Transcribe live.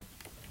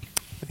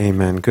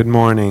Amen. Good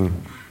morning.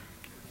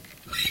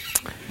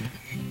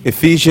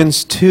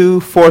 Ephesians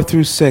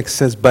 2:4-6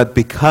 says, "But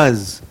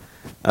because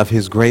of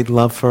his great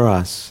love for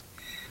us,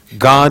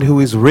 God, who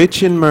is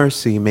rich in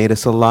mercy, made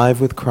us alive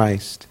with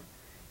Christ,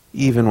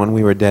 even when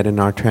we were dead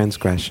in our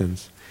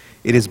transgressions.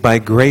 It is by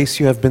grace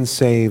you have been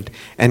saved,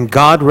 and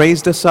God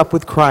raised us up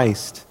with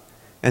Christ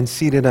and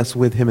seated us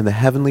with him in the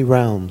heavenly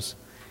realms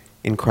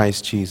in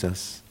Christ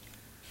Jesus."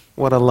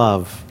 What a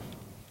love.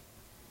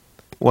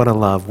 What a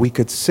love. We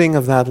could sing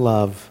of that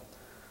love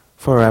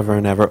forever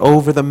and ever.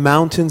 Over the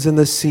mountains and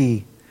the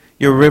sea,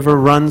 your river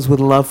runs with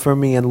love for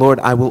me. And Lord,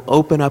 I will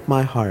open up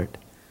my heart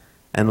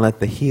and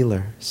let the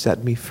healer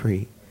set me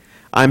free.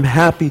 I'm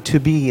happy to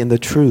be in the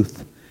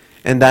truth,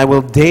 and I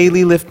will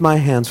daily lift my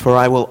hands, for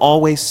I will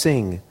always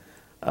sing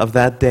of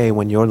that day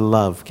when your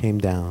love came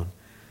down.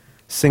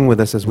 Sing with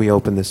us as we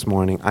open this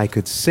morning. I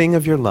could sing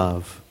of your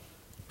love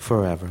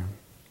forever.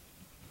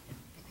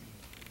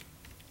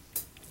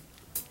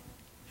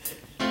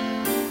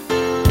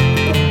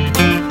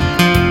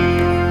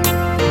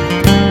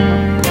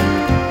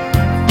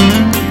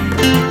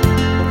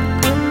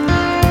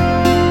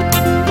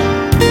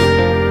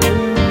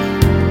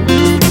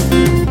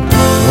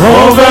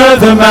 Over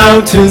the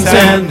mountains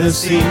and the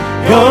sea,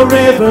 your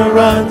river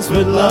runs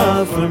with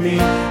love for me.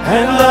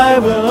 And I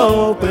will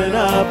open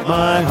up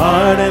my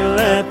heart and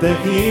let the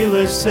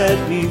healer set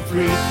me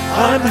free.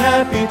 I'm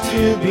happy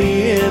to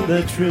be in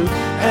the truth,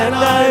 and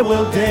I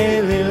will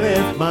daily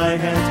lift my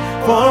hands,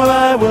 for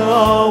I will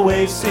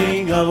always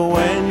sing of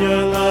when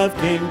your love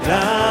came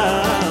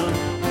down.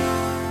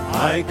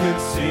 I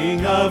could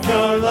sing of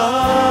your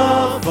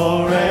love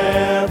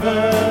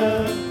forever.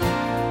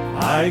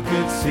 I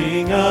could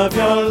sing of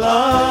your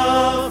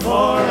love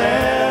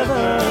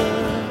forever.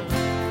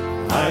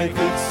 I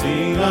could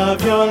sing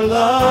of your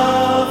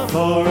love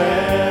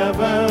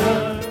forever.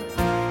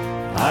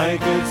 I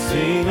could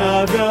sing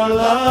of your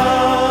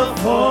love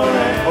forever.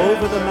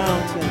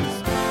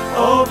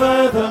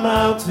 Over the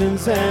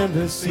mountains and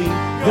the sea,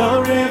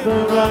 your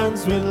river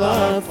runs with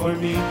love for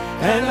me.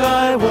 And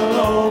I will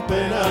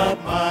open up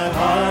my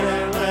heart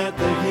and let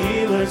the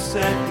healer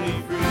set me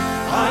free.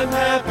 I'm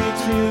happy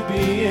to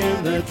be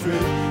in the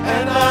truth,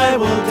 and I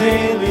will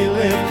daily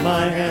lift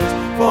my hands,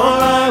 for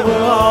I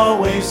will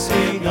always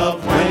sing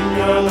of when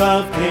your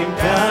love came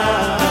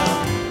down.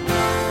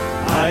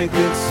 I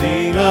could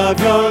sing of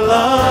your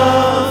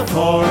love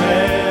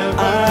forever.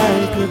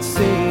 I could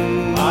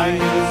sing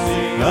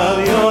of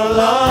your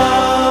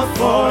love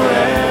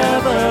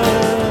forever.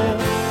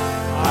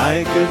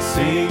 I could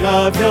sing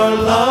of your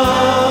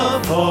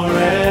love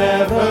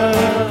forever.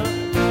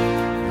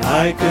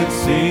 I could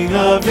sing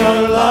of your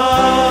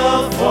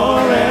love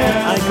forever.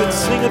 I could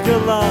sing of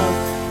your love.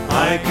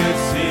 I could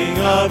sing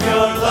of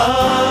your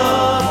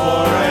love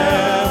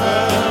forever.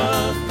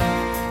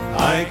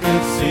 I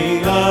could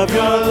sing of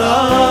your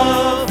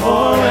love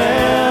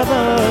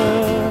forever.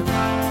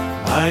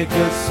 I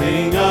could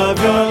sing of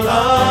your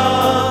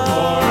love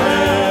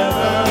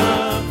forever.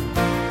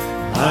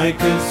 I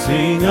could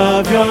sing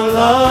of your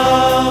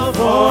love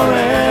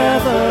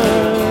forever.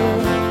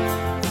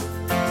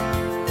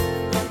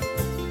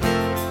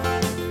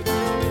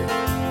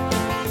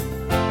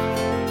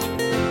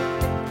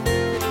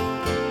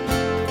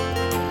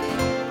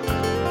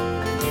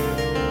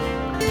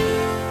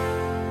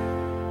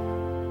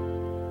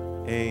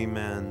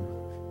 Amen.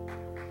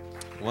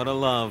 What a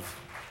love.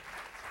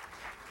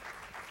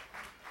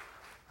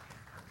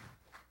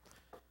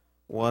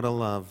 What a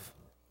love.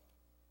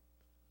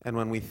 And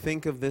when we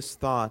think of this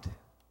thought,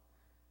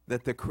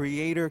 that the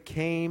Creator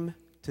came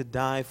to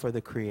die for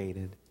the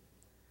created,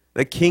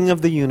 the King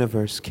of the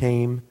universe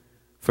came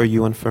for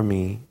you and for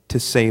me, to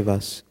save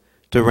us,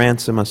 to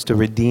ransom us, to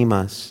redeem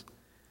us.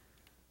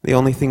 The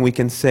only thing we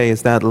can say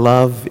is that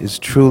love is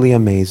truly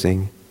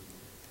amazing.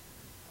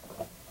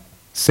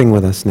 Sing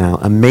with us now.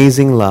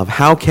 Amazing love.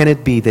 How can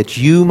it be that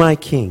you, my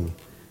King,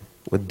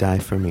 would die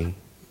for me?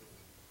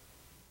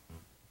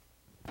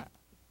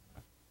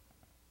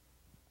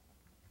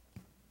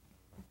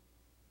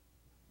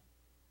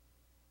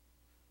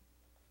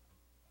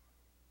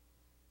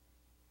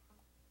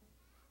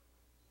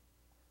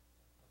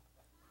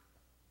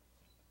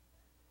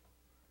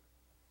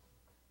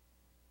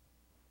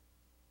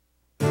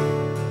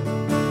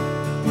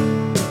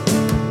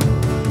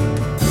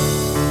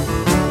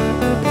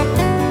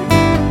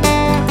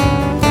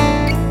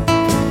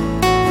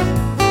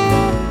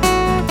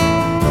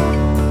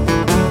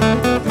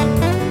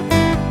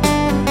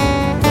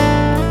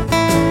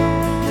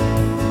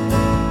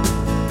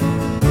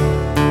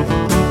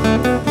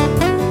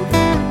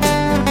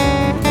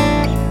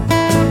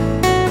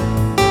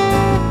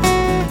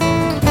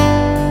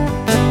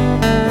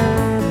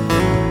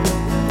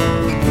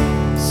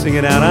 Sing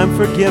it out. I'm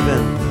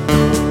forgiven.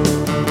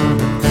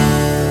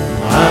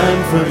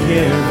 I'm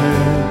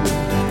forgiven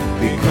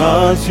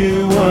because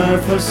you were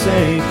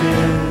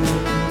forsaken.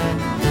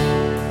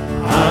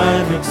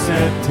 I'm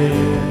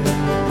accepted,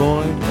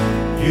 Lord,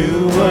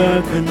 you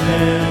were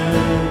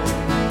condemned.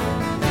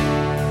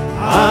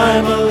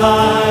 I'm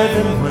alive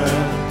and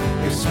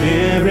well, your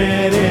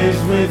spirit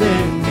is within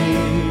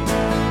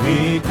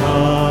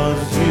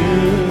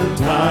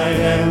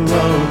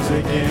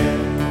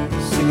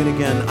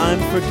again. I'm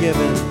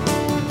forgiven.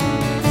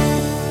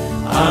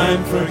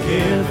 I'm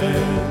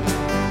forgiven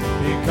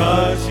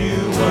because you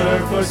were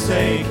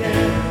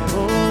forsaken.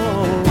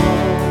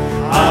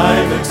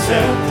 I'm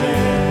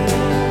accepted.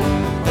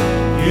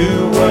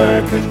 You were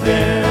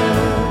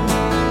condemned.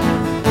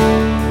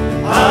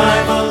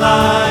 I'm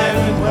alive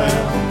and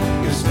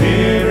well. Your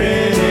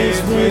spirit is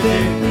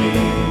within me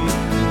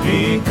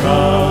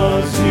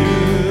because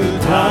you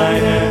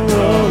died and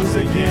rose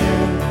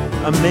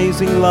again.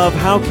 Amazing love,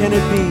 how can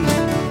it be?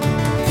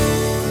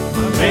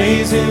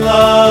 Amazing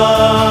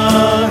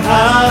love,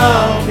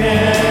 how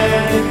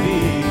can it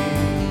be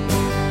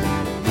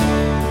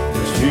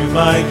that you,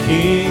 my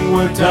King,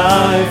 would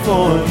die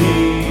for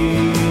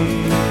me?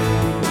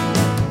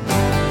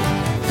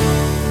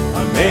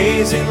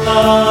 Amazing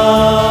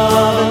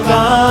love,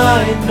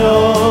 I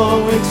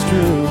know it's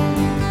true.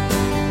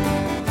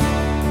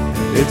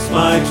 It's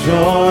my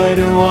joy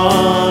to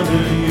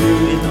honor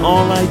you In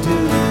all I do.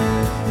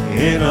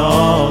 in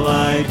all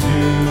I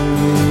do.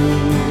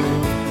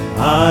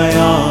 I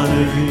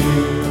honor you.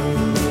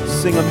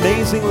 Sing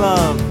amazing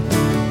love.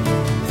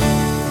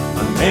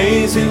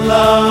 Amazing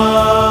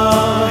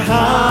love,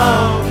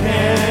 how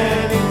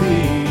can it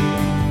be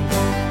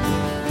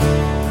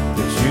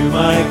that you,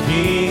 my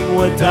King,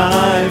 would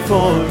die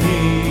for me?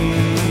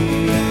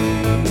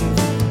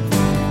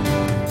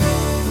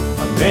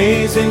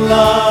 Amazing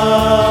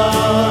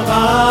love, I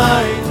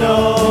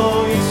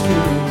know it's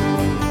true.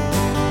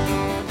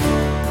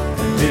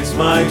 And it's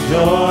my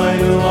joy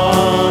to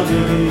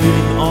honor you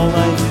In all I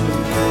do.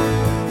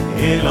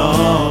 in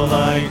all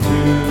I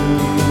do.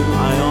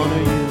 I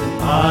honor you.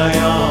 I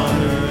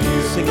honor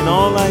you. Sing in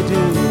all I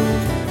do.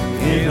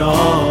 In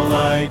all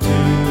I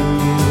do,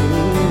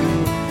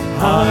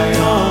 I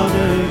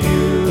honor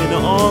you. In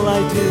all I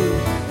do.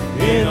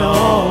 In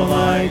all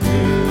I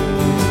do,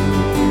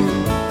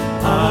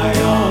 I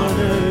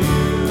honor you.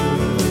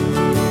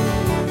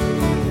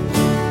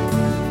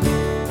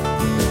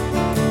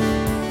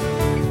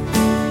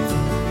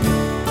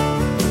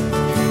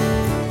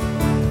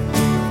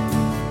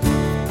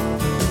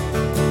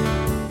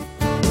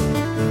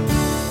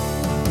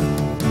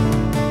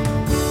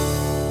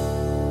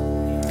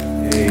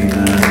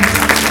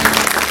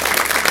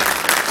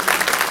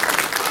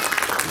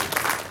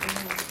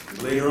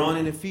 Later on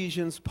in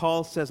Ephesians,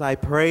 Paul says, I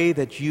pray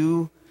that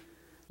you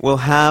will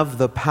have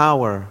the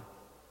power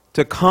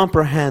to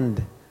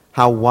comprehend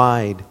how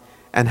wide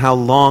and how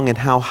long and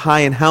how high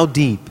and how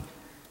deep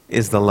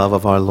is the love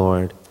of our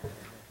Lord.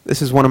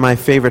 This is one of my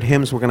favorite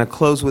hymns. We're going to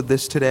close with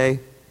this today.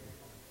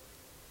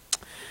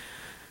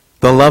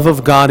 The love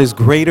of God is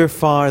greater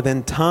far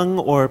than tongue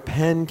or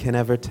pen can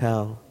ever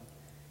tell.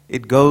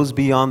 It goes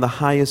beyond the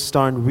highest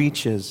star and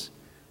reaches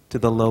to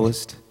the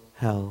lowest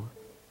hell.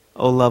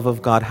 O love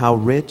of God, how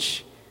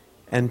rich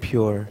and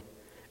pure.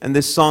 And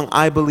this song,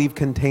 I believe,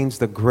 contains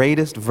the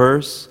greatest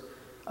verse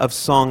of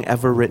song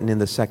ever written in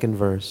the second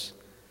verse.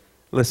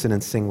 Listen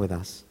and sing with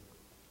us.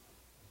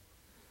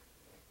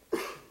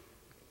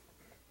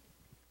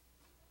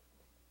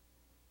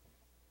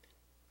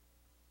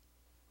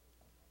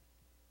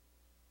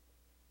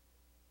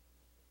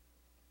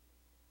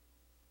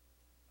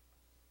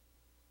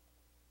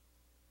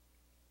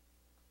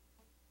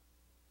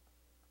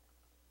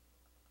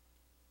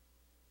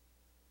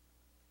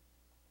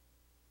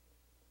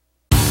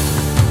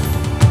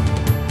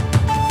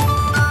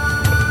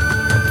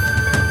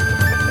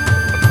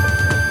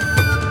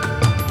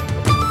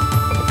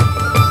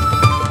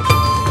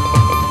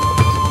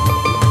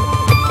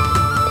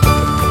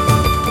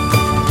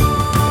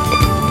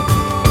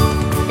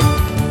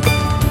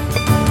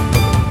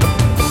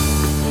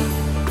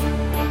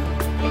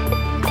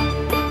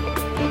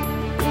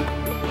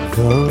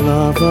 The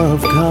love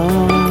of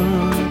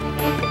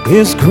God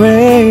is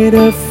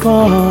greater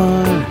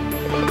far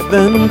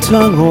than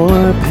tongue or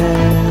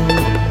pen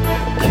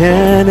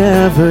can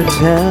ever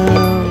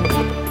tell.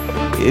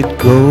 It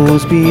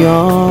goes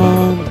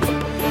beyond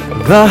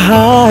the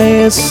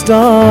highest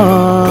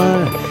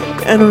star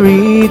and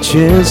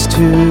reaches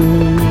to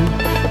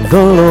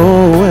the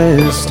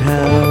lowest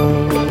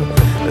hell.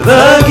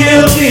 The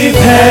guilty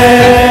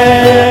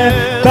pair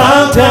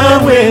bowed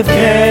down with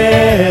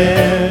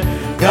care.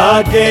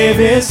 God gave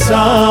His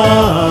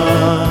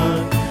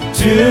Son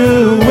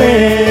to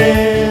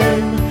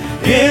win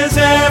His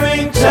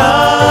erring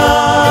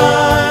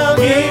child.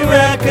 He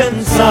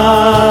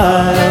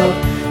reconciled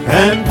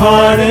and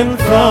pardoned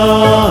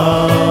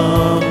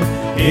from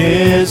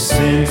His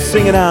sin.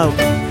 Sing it out.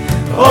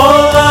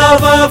 Oh,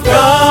 love of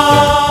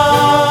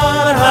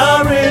God,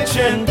 how rich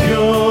and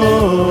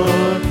pure,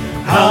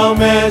 how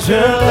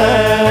measureless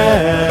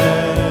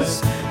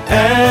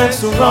and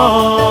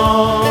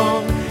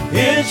strong,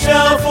 it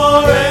shall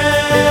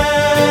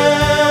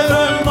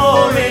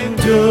forevermore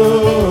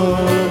endure.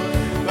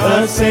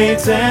 The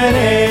saints and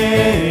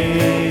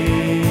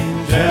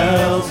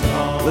angels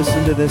call.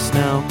 Listen to this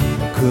now.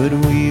 Could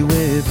we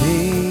with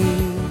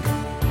ink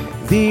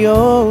the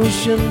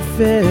ocean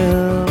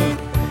fill,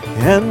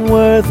 and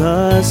were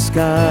the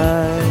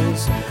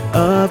skies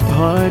of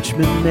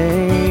parchment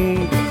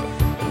made,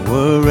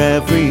 Were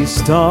every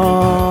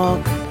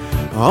stalk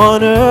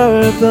on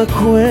earth a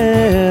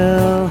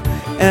quill,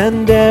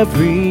 and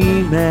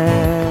every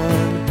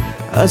man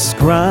a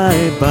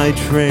scribe by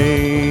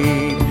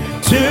trade,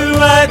 to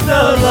write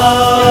the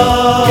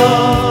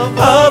love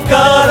of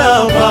God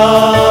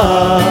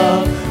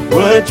above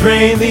would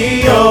drain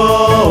the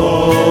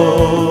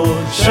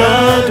ocean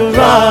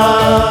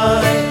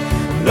dry,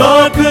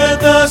 nor could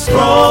the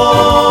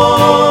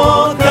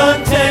scroll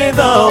contain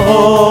the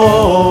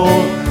whole,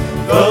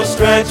 though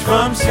stretched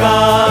from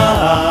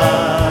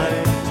sky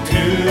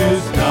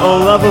to sky. Oh,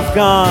 love of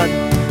God,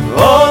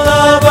 oh,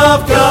 love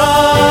of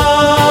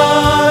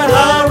God,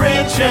 how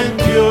rich and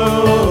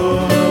pure,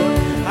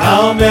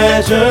 how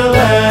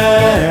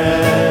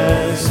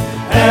measureless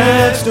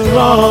and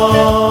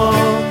strong,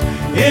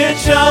 it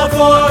shall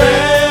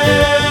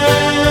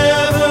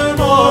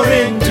forevermore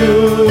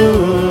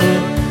endure.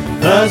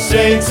 The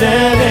saints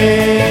and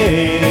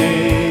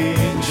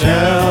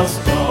angels,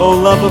 oh,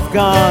 love of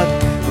God,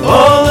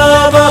 oh,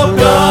 love of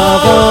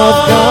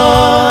God,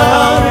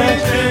 how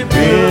rich and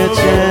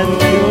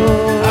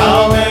pure,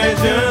 how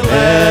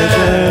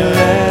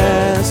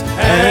measureless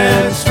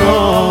and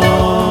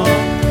strong,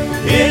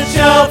 it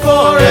shall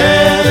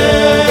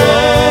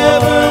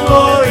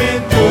forevermore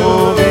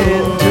endure.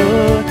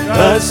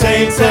 The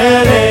saints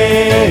and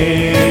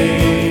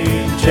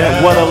angels.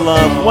 What a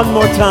love. One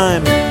more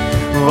time.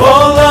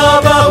 Oh,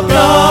 love of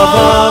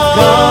God,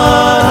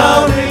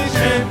 how rich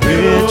and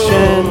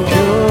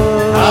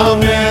pure, how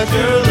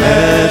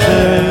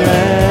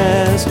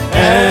measureless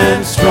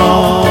and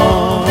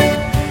strong,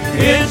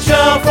 it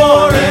shall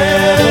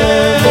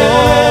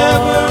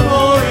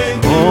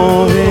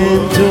forevermore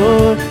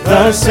endure.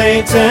 The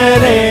saints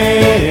and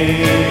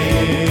angels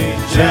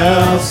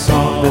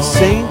song. The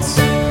saints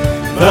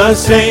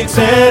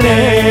and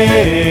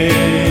angels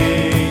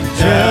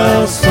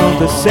song.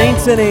 The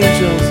saints and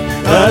angels.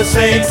 The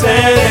saints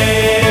and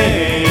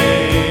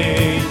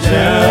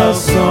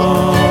angels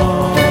song.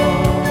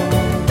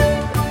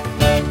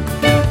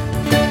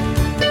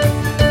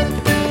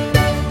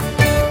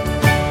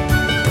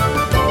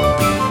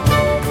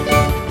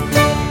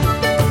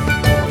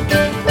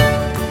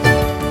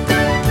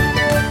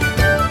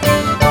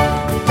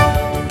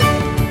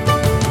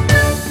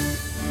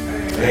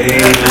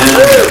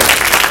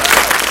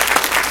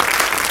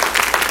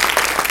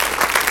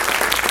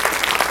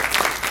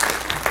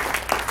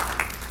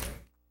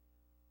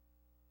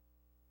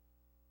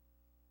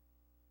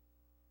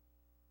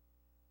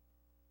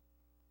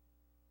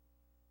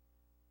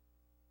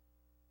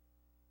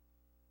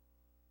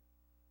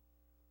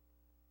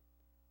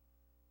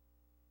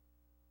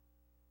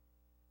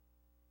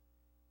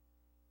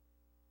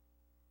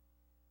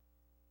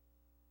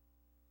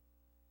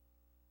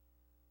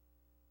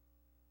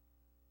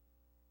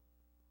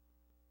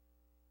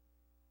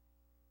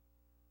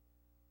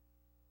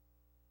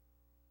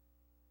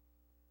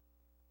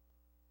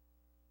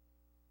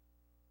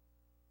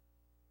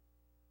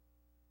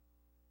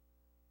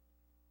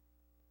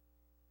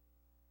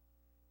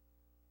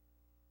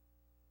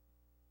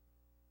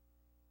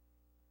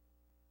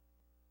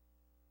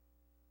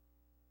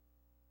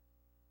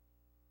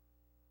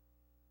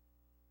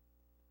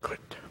 Good.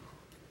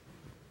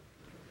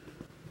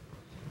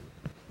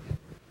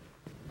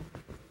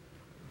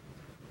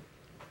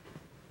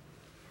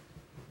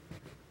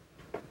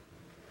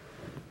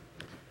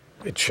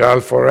 It shall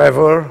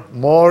forever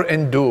more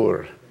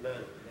endure.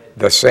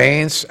 The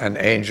saints and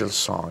angels'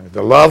 song,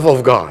 the love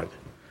of God.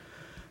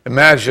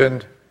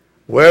 Imagine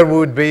where we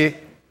would be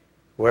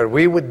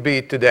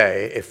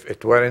today if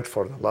it weren't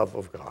for the love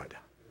of God.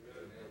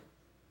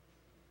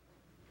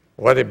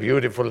 What a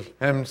beautiful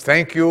hymn.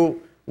 Thank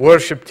you,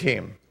 worship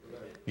team.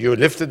 You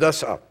lifted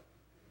us up.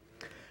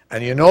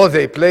 And you know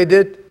they played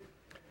it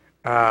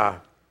an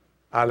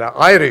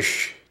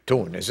Irish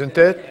tune, isn't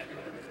it?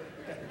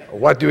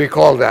 What do we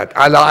call that?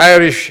 An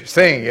Irish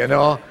thing, you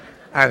know.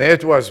 And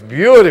it was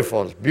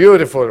beautiful,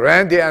 beautiful.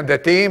 Randy and the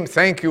team,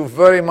 thank you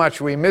very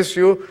much. We miss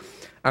you.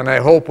 And I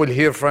hope we'll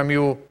hear from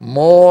you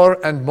more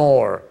and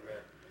more.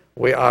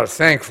 We are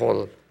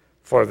thankful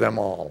for them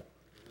all.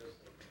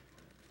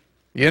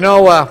 You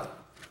know,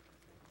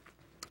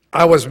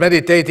 I was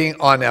meditating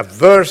on a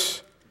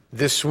verse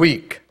this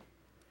week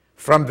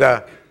from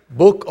the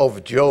book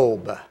of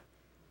Job.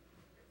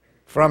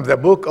 From the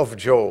book of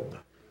Job.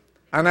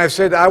 And I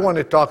said, I want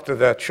to talk to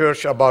the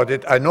church about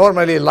it. I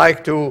normally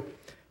like to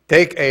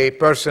take a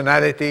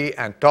personality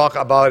and talk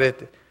about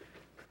it.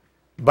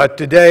 But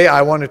today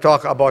I want to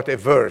talk about a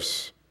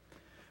verse.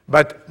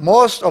 But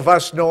most of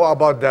us know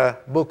about the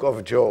book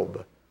of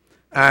Job.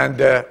 And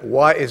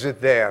why is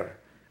it there?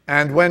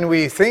 And when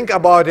we think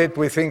about it,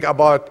 we think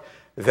about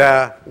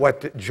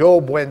what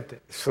Job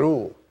went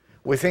through.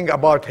 We think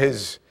about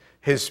his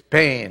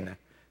pain.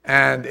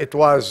 And it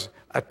was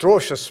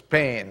atrocious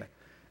pain.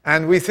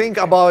 And we think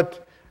about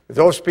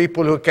those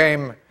people who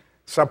came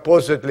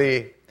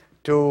supposedly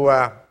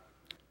to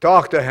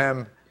talk to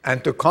him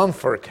and to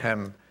comfort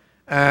him.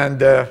 And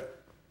there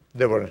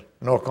were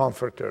no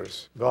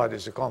comforters. God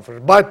is a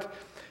comforter. But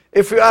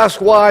if you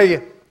ask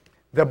why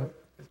the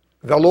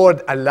the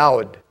Lord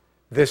allowed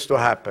this to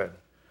happen.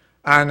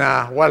 And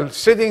while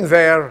sitting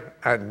there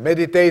and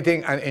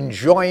meditating and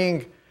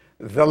enjoying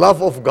the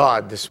love of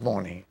God this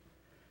morning,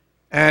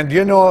 and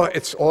you know,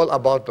 it's all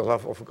about the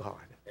love of God.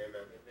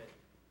 Amen.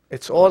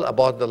 It's all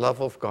about the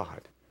love of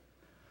God.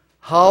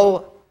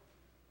 How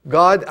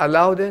God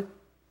allowed it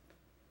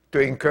to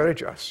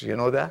encourage us. You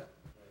know that?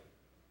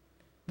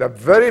 The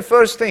very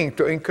first thing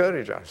to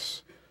encourage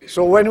us.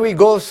 So when we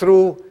go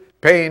through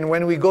pain,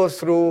 when we go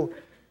through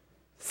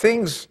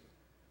things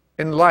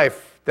in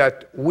life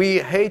that we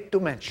hate to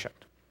mention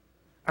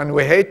and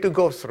we hate to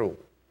go through,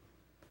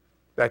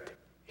 that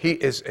He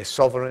is a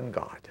sovereign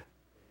God.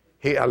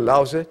 He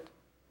allows it.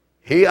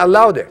 He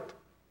allowed it.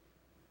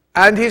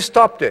 And He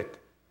stopped it.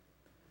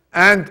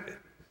 And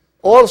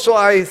also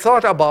I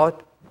thought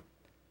about,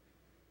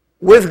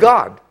 with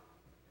God,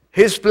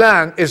 His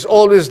plan is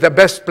always the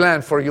best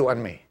plan for you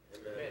and me.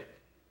 Amen.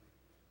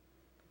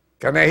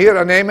 Can I hear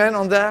an amen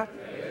on that?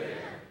 Amen.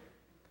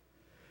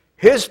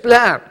 His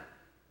plan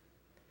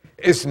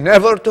is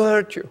never to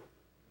hurt you,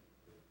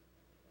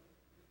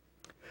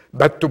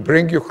 but to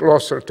bring you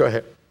closer to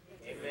Him.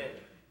 Amen.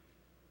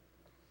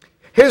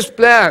 His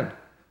plan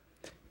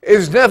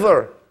is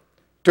never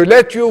to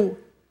let you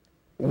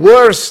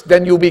worse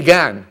than you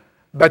began,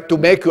 but to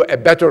make you a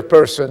better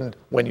person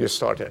when you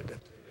started.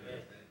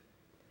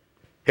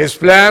 His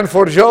plan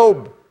for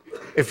Job,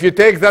 if you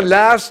take the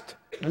last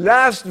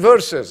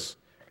verses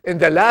in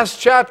the last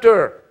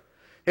chapter,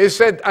 He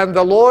said, and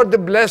the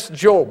Lord blessed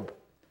Job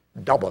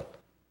double.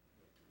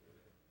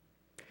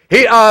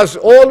 He has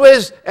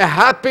always a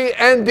happy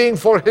ending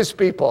for His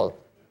people.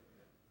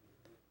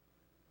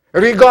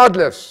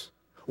 Regardless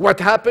what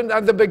happened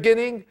at the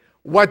beginning,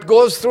 what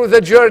goes through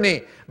the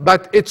journey,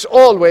 but it's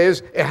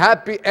always a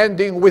happy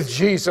ending with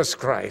Jesus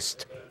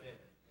Christ.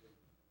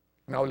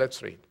 Now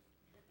let's read.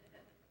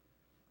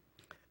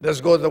 Let's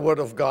go to the Word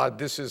of God.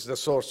 This is the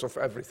source of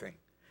everything.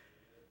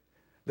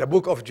 The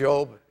book of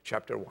Job,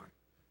 chapter 1.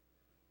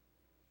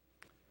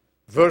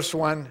 Verse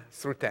 1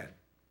 through 10.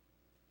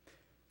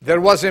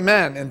 There was a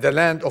man in the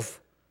land of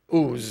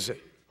Uz,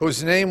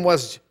 whose name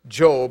was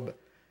Job,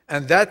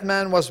 and that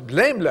man was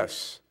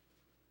blameless,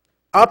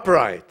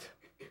 upright,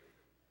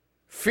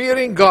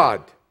 fearing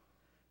God,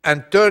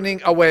 and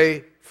turning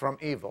away from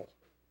evil.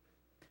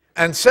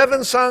 And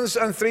 7 sons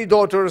and 3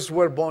 daughters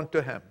were born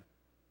to him.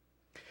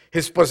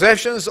 His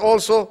possessions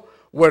also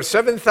were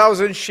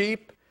 7,000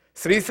 sheep,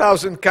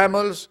 3,000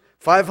 camels,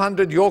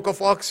 500 yoke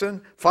of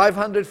oxen,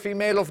 500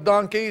 female of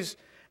donkeys,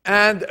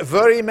 and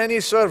very many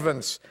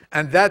servants.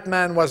 And that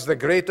man was the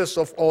greatest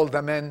of all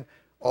the men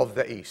of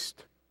the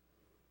East.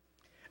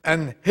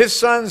 And his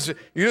sons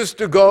used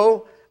to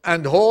go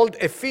and hold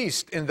a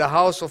feast in the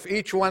house of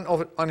each one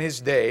on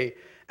his day,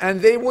 and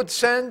they would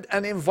send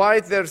and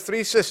invite their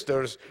 3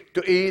 sisters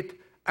to eat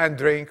and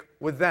drink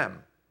with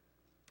them.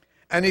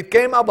 And it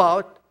came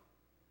about,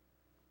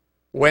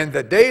 when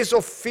the days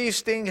of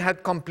feasting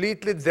had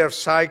completed their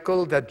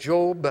cycle, that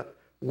Job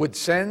would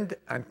send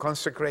and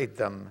consecrate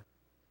them,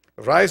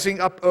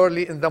 rising up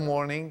early in the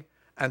morning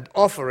and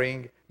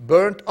offering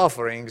burnt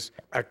offerings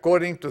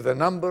according to the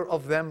number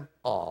of them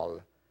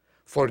all.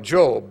 For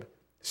Job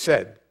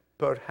said,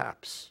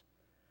 perhaps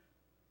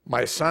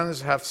my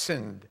sons have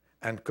sinned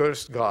and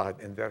cursed God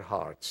in their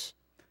hearts.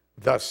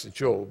 Thus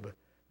Job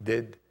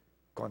did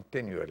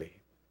continually.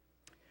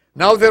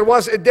 Now there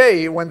was a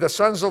day when the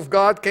sons of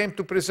God came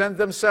to present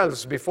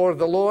themselves before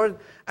the Lord,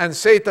 and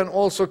Satan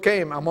also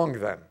came among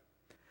them.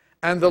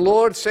 And the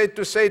Lord said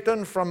to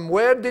Satan, from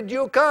where did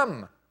you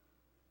come?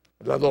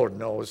 The Lord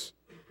knows,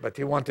 but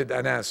he wanted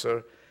an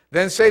answer.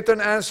 Then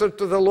Satan answered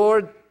to the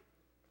Lord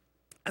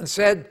and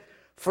said,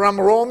 from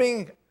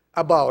roaming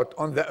about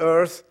on the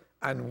earth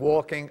and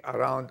walking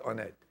around on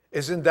it.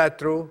 Isn't that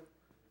true?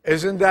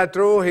 Isn't that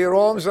true? He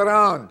roams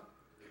around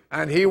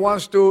and he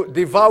wants to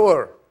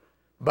devour,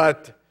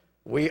 but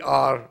we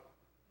are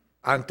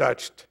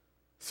untouched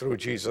through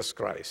Jesus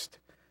Christ.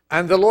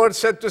 And the Lord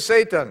said to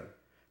Satan,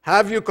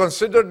 have you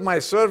considered my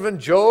servant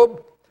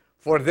Job?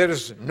 For there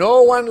is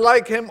no one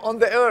like him on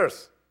the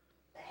earth,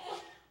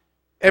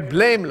 a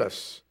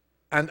blameless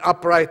and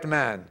upright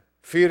man,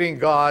 fearing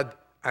God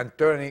and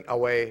turning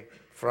away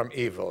from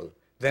evil.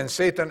 Then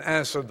Satan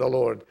answered the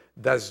Lord,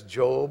 does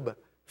Job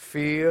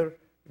fear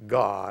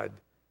God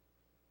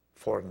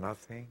for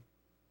nothing?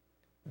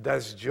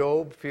 Does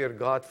Job fear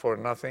God for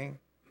nothing?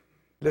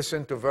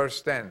 Listen to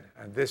verse 10,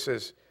 and this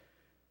is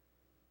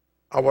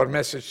our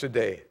message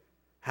today.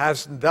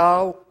 Hast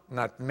thou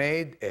not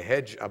made a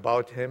hedge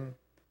about him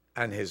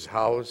and his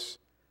house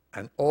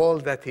and all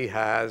that he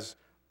has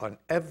on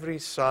every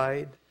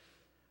side?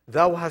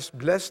 Thou hast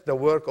blessed the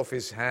work of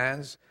his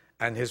hands,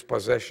 and his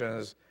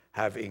possessions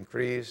have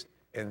increased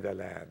in the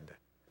land.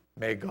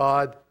 May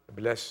God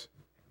bless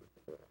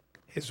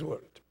his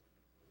word.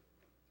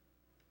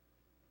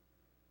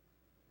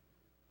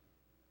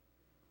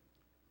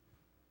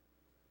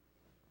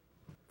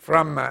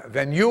 From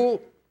the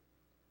New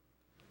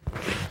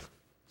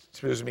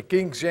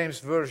King James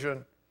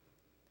Version,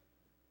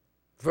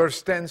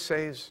 verse 10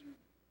 says,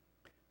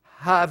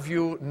 have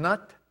you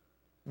not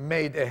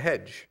made a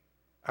hedge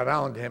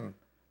around him,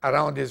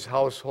 around his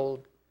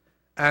household,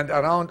 and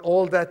around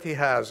all that he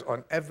has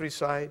on every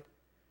side.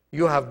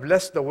 You have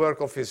blessed the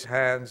work of his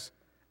hands,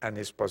 and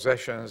his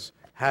possessions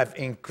have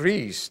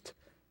increased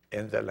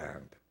in the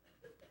land.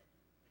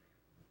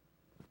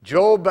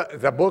 Job,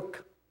 the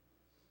book,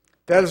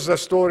 tells the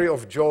story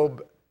of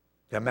Job,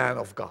 the man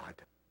of God.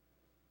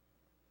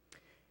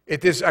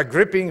 It is a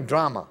gripping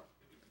drama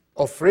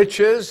of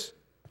riches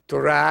to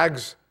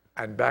rags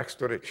and back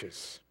to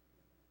riches.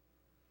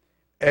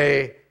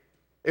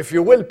 If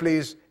you will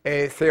please,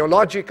 a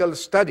theological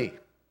study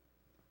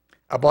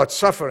about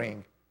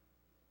suffering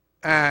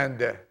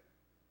and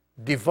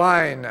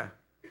divine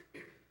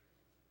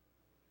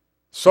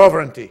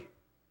sovereignty.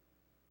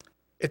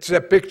 It's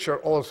a picture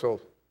also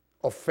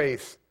of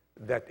faith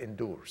that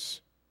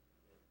endures.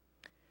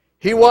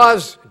 He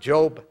was,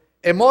 Job,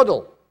 a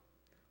model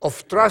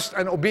of trust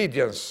and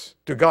obedience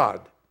to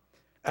God,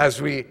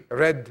 as we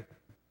read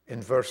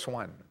in verse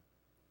 1.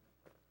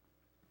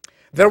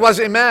 There was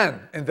a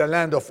man in the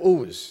land of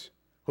Uz,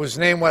 whose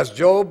name was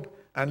Job,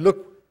 and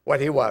look what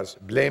he was: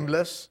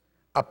 blameless,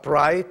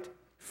 upright,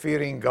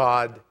 fearing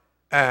God,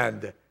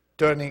 and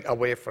turning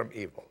away from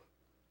evil.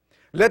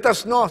 Let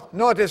us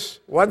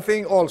notice one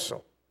thing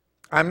also.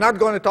 I'm not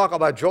going to talk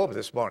about Job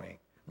this morning,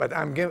 but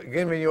I'm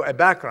giving you a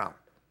background.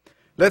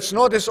 Let's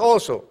notice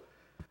also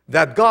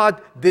that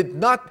God did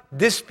not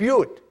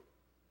dispute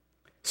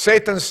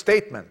Satan's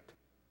statement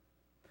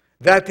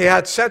that he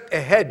had set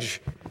a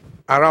hedge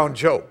around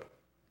Job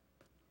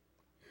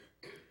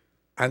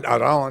and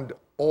around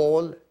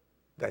all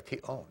that he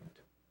owned.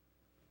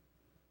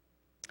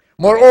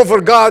 Moreover,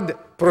 God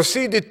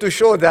proceeded to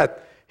show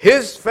that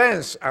his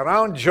fence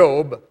around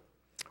Job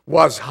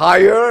was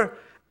higher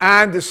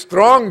and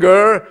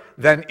stronger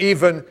than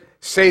even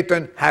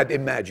Satan had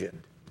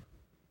imagined.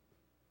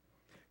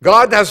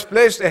 God has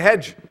placed a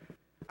hedge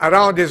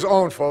around his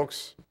own,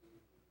 folks.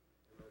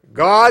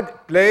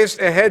 God placed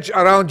a hedge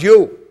around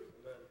you,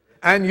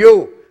 and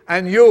you,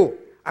 and you,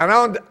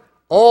 around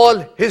all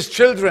his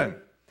children.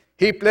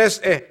 He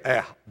placed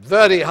a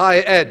very high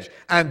edge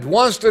and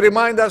wants to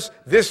remind us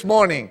this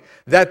morning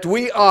that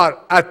we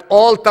are at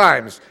all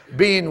times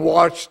being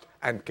watched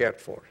and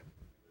cared for.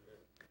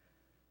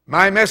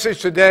 My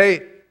message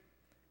today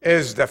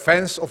is the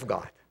fence of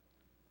God,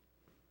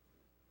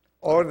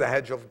 or the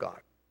hedge of God,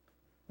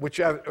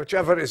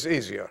 whichever is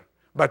easier.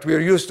 But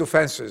we're used to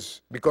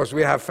fences because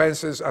we have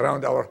fences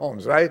around our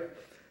homes, right?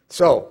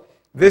 So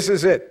this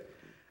is it.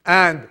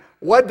 And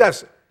what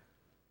does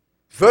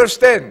verse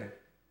 10?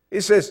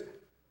 It says,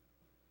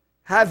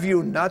 have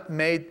you not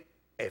made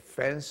a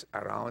fence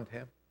around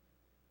him?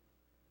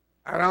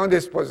 Around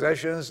his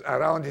possessions,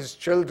 around his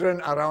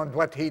children, around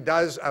what he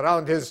does,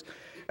 around his...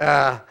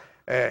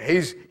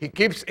 he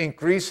keeps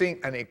increasing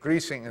and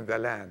increasing in the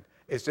land.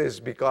 It says,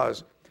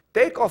 because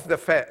take off the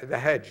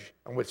hedge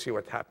and we'll see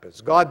what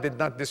happens. God did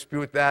not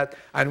dispute that,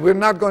 and we're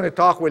not going to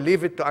talk, we'll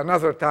leave it to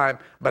another time,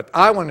 but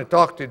I want to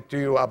talk to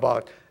you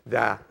about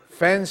the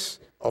fence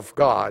of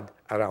God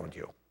around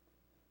you.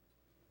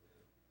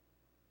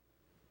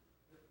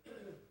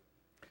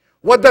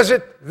 What does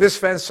this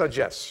fence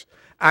suggest?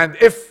 And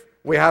if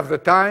we have the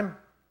time,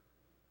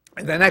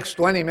 in the next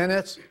 20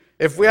 minutes,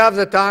 if we have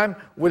the time,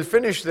 we'll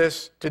finish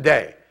this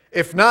today.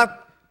 If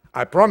not,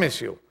 I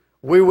promise you,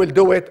 we will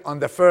do it on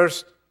the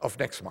 1st of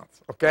next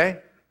month, okay?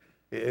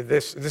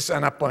 This is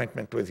an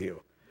appointment with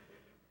you.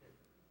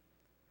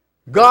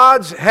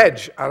 God's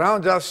hedge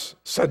around us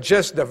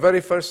suggests the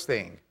very first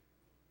thing.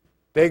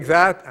 Take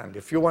that, and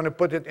if you want to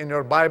put it in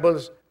your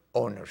Bibles,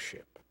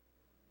 ownership.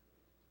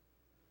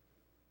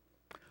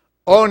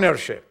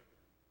 Ownership.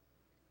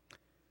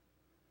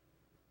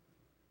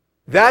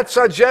 That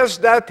suggests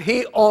that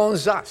he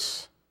owns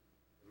us.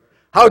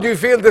 How do you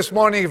feel this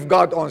morning if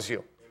God owns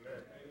you?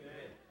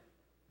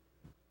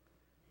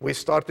 We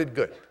started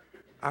good.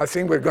 I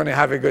think we're going to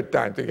have a good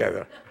time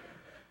together.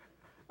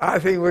 I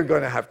think we're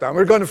going to have time.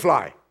 We're going to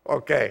fly,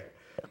 okay?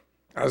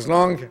 As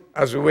long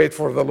as we wait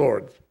for the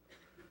Lord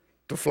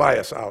to fly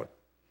us out.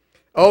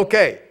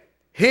 Okay,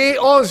 he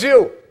owns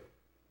you.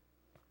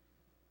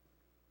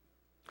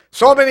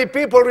 So many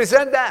people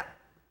resent that.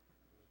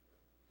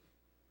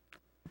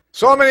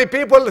 So many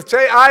people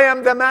say, I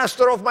am the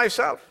master of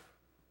myself.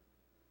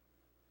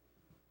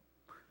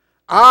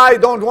 I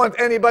don't want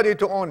anybody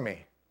to own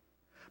me.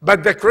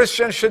 But the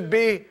Christian should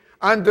be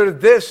under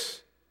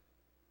this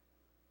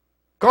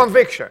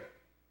conviction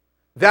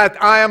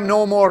that I am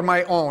no more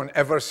my own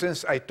ever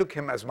since I took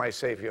him as my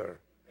Savior.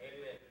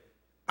 Amen.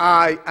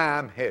 I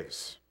am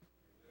his.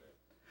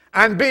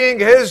 And being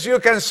his, you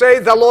can say,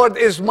 the Lord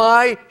is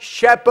my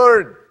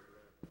shepherd.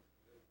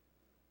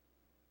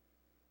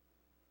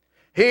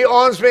 He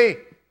owns me.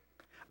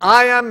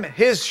 I am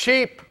his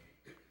sheep.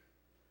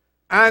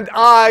 And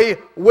I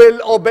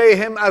will obey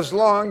him as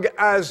long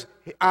as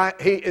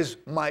he is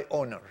my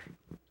owner.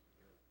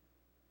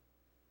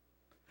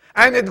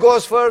 And it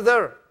goes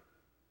further.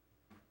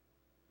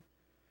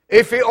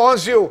 If he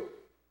owns you,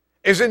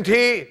 isn't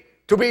he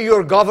to be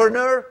your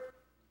governor?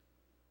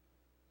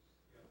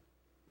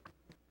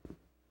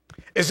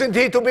 Isn't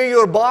he to be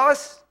your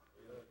boss?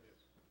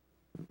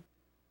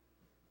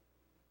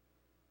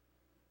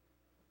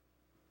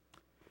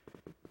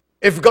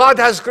 If God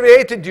has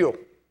created you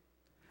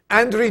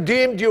and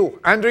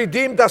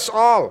redeemed us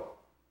all,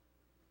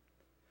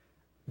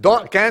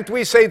 can't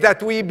we say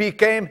that we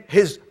became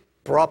his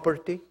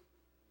property?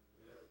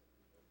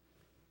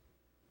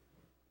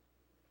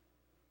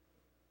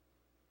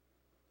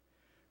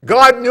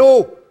 God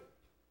knew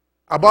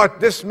about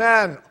this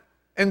man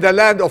in the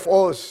land of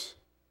Oz,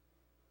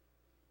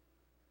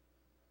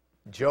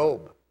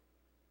 Job.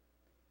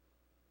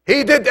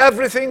 He did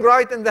everything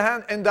right in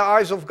the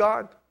eyes of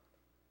God.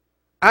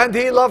 And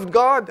he loved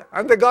God.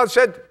 And the God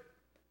said,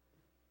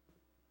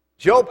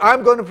 Job,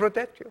 I'm going to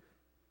protect you.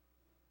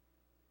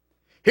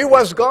 He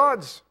was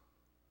God's.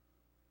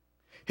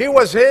 He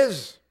was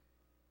his.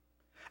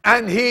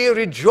 And he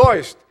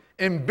rejoiced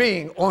in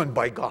being owned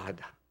by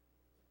God.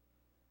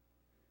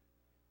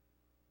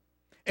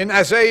 In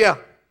Isaiah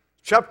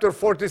chapter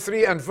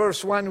 43 and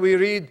verse 1 we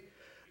read,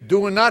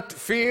 do not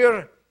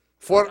fear,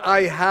 for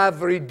I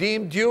have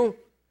redeemed you.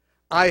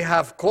 I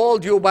have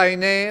called you by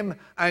name,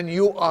 and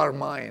you are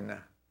mine.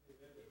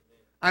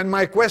 And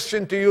my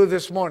question to you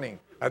this morning,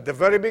 at the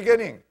very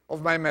beginning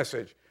of my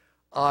message,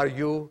 are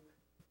you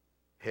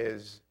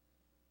his?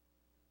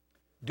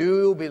 Do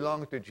you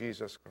belong to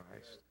Jesus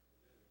Christ?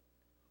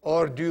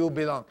 Or do you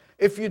belong?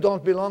 If you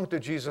don't belong to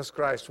Jesus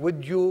Christ,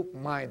 would you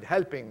mind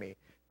helping me,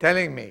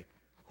 telling me,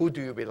 who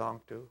do you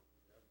belong to?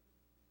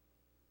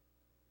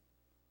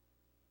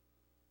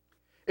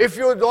 If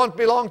you don't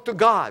belong to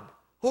God,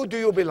 who do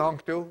you belong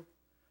to?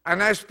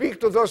 And I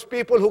speak to those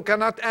people who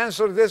cannot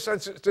answer this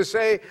and to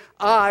say,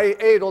 I,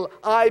 Adol,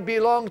 I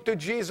belong to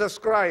Jesus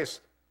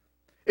Christ.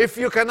 If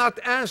you cannot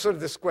answer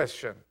this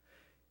question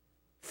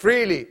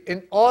freely,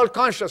 in all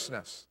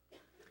consciousness,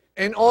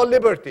 in all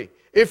liberty,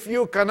 if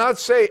you cannot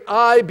say,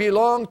 I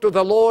belong to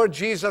the Lord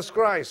Jesus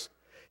Christ,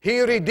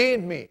 He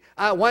redeemed me.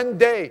 One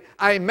day,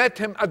 I met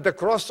Him at the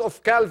cross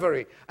of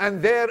Calvary,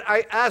 and there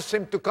I asked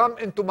Him to come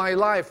into my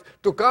life,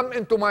 to come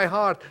into my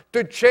heart,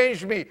 to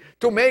change me,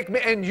 to make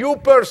me a new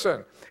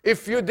person.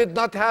 If you did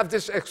not have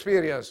this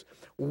experience,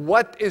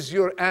 what is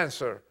your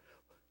answer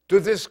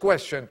to this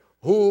question?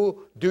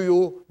 Who do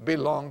you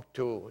belong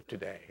to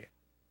today?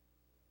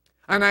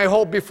 And I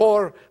hope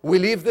before we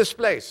leave this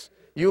place,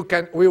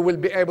 we will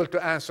be able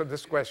to answer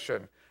this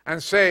question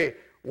and say,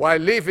 while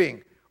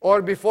leaving,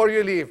 or before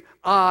you leave,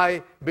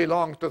 I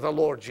belong to the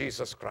Lord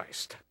Jesus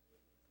Christ.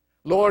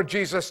 Lord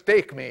Jesus,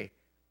 take me,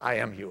 I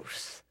am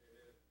yours.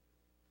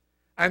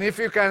 And if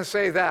you can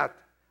say that,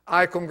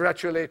 I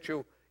congratulate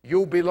you.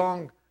 You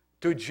belong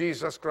to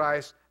Jesus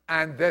Christ,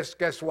 and this,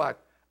 guess what?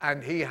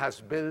 And He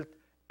has built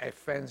a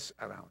fence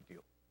around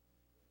you.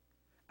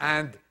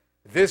 And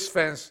this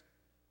fence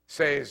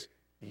says,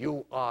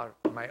 you are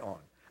my own.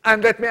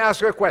 And let me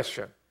ask you a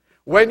question.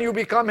 When you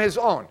become His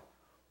own,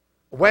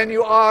 when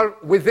you are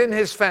within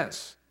His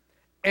fence,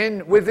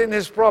 within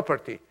His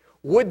property,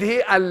 would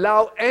He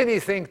allow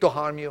anything to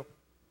harm you?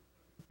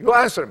 You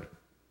answer me.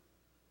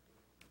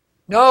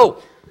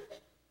 No.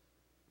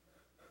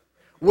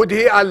 Would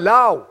He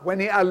allow, when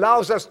He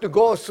allows us to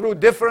go through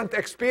different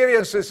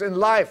experiences in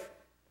life?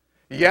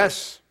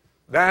 Yes.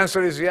 The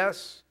answer is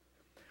yes.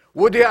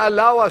 Would He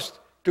allow us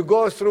to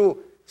go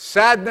through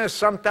sadness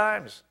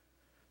sometimes?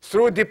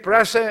 Through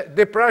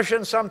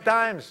depression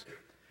sometimes?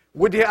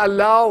 Would He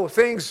allow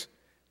things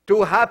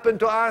to happen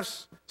to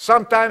us?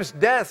 Sometimes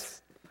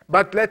death.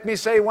 But let me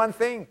say one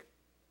thing.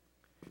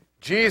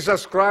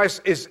 Jesus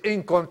Christ is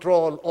in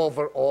control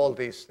over all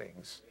these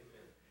things.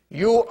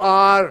 You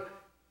are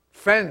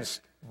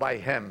fenced by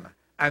Him.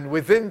 And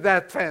within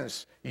that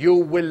fence, you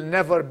will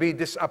never be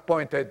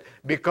disappointed,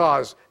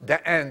 because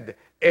the end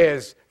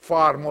is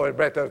far more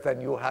better than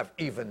you have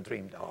even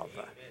dreamed of.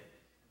 Amen.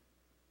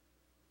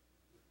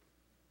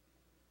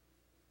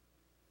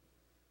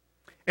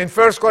 In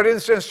 1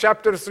 Corinthians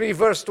chapter 3,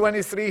 verse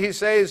 23, he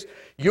says,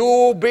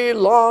 you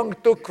belong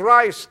to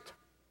Christ.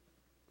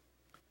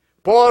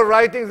 Paul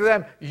writing to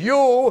them,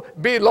 you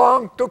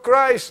belong to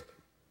Christ.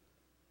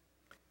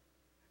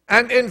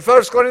 And in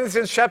 1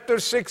 Corinthians chapter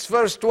 6,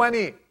 verse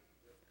 20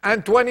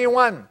 and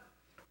 21,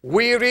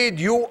 we read,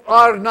 you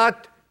are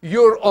not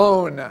your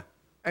own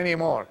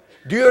anymore.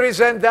 Do you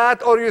resent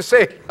that, or you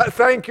say,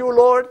 thank you,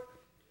 Lord?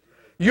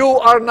 You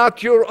are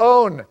not your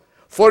own,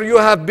 for you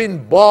have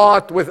been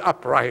bought with a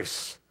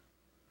price.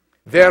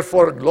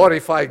 Therefore,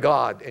 glorify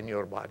God in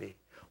your body.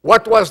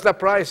 What was the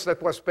price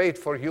that was paid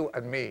for you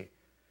and me?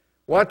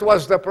 What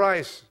was the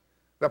price?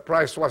 The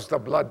price was the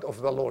blood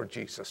of the Lord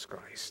Jesus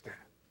Christ.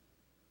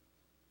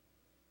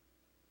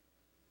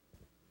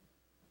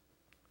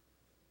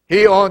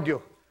 He owned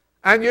you.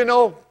 And you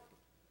know,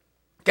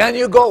 can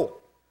you go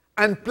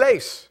and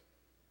place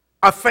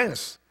a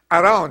fence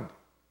around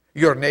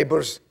your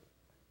neighbor's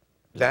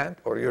land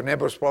or your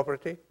neighbor's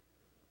property?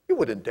 You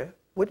wouldn't dare,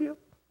 would you?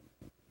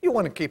 You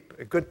want to keep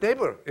a good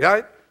neighbor,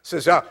 right?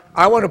 Says,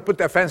 I want to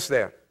put a fence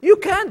there. You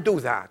can't do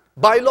that.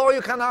 By law,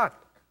 you cannot.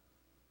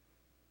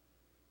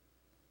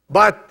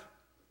 But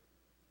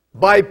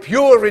by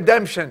pure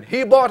redemption,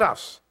 He bought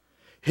us.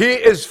 He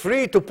is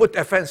free to put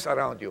a fence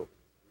around you.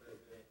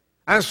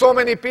 And so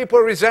many people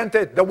resent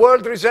it. The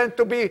world resent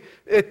to be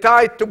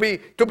tied, to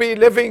be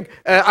living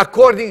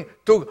according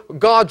to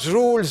God's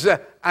rules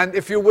and,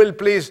 if you will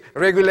please,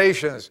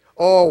 regulations.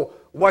 Oh,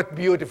 what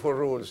beautiful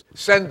rules.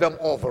 Send them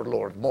over,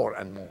 Lord, more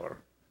and more.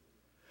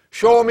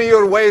 Show me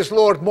your ways,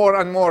 Lord, more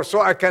and more,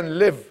 so I can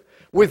live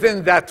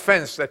within that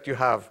fence that you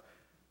have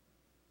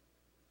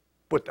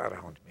put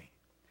around me.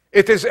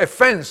 It is a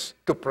fence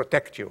to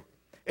protect you.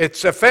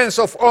 It's a fence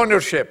of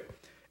ownership.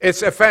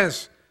 It's a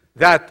fence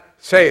that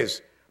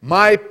says,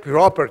 my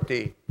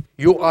property,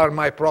 you are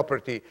my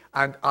property,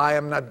 and I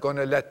am not going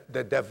to let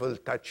the devil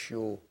touch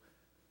you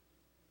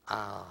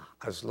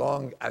as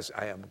long as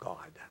I am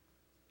God.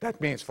 That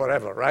means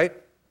forever, right?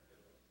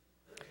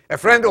 A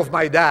friend of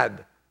my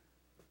dad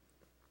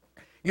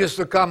used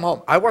to come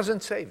home. I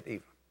wasn't saved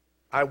even.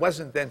 I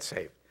wasn't then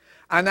saved.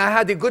 And I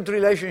had a good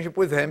relationship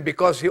with him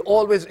because he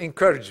always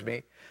encouraged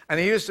me. And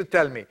he used to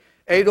tell me,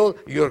 Adol,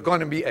 you're going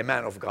to be a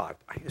man of God.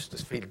 I used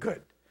to feel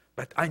good.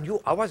 But I knew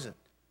I wasn't.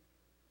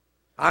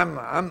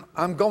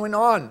 I'm going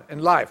on in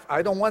life.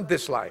 I don't want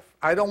this life.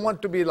 I don't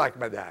want to be like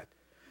my dad.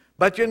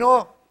 But you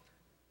know,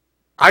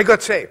 I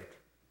got saved.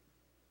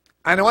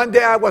 And one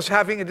day I was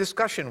having a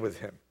discussion with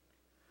him.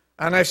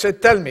 And I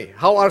said, tell me,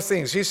 how are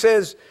things? He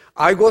says,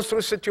 I go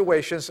through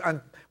situations,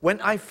 and when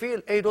I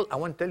feel, Adol, I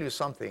want to tell you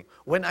something.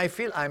 When I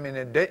feel I'm in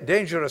a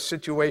dangerous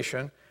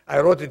situation, I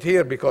wrote it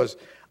here because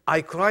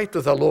I cry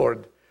to the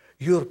Lord,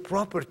 your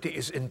property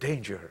is in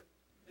danger.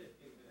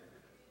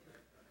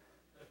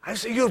 I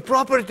said, your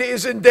property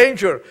is in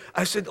danger.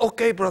 I said,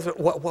 okay, brother,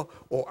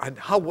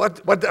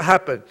 what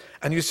happened?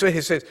 And he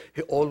says,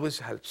 he always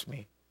helps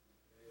me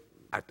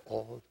at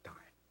all times.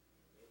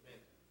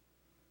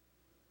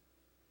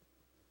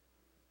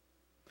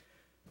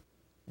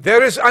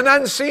 There is an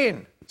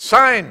unseen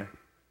sign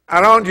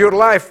around your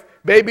life.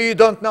 Maybe you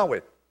don't know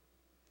it.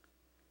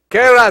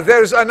 Kara,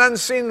 there's an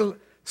unseen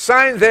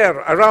sign there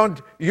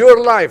around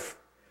your life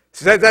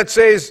that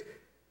says,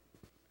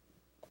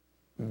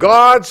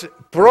 God's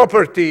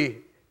property,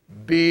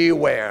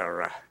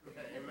 beware. Amen.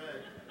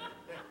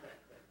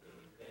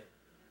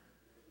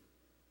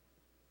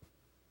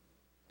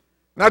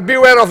 Not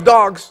beware of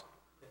dogs.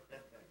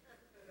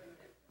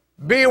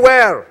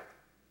 Beware.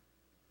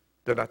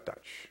 Do not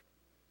touch.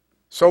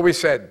 So we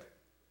said,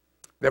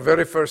 the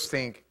very first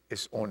thing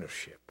is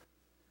ownership.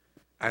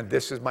 And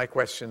this is my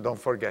question, don't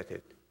forget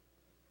it.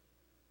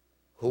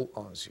 Who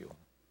owns you?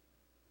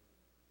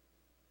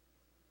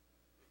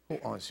 Who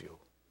owns you?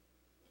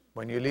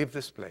 When you leave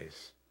this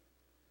place,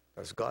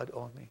 does God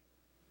own me?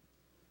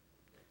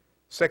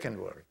 Second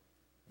word.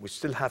 We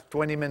still have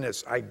 20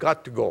 minutes. I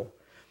got to go.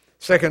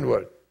 Second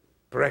word,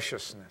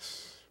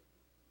 preciousness.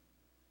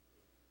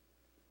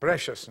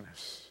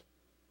 Preciousness.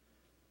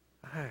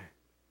 Hey,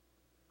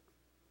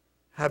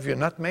 have you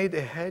not made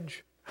a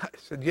hedge? I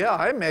said, yeah,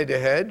 I made a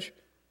hedge.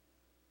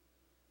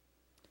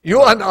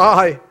 You and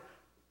I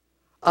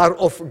are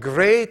of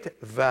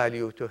great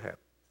value to him.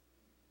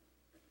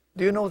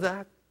 Do you know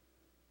that?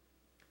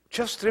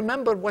 Just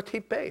remember what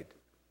he paid.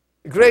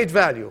 Great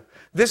value.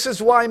 This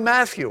is why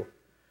Matthew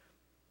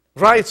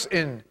writes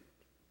in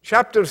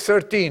chapter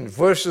 13,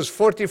 verses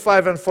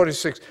 45 and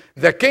 46,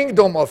 the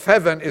kingdom of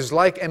heaven is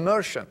like a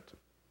merchant.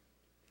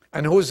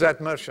 And who's that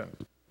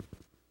merchant?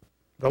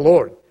 The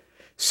Lord.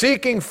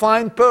 Seeking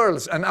fine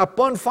pearls, and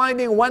upon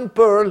finding one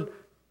pearl,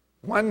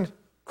 one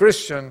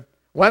Christian,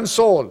 one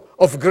soul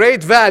of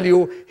great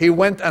value, he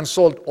went and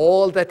sold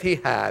all that he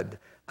had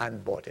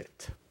and bought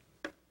it.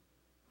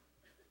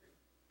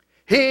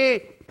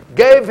 He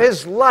gave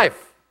his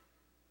life.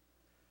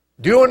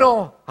 Do you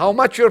know how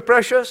much you're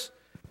precious?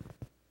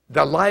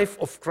 The life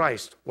of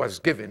Christ was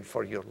given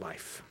for your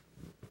life.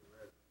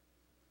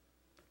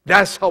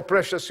 That's how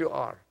precious you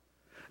are.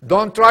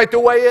 Don't try to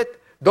weigh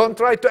it. Don't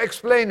try to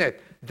explain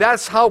it.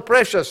 That's how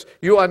precious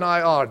you and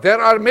I are.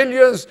 There are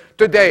millions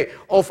today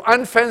of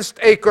unfenced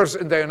acres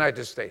in the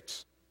United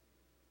States.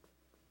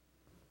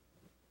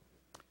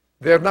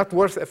 They're not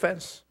worth a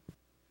fence.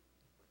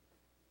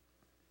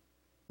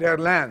 They're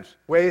lands,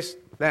 waste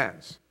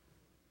lands.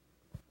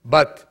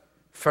 But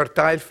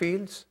fertile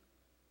fields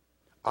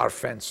are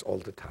fenced all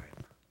the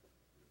time.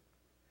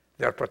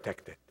 They're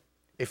protected.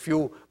 If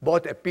you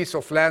bought a piece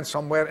of land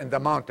somewhere in the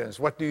mountains,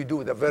 what do you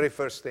do? The very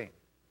first thing.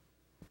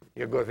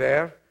 You go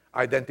there,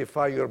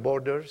 identify your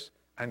borders,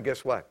 and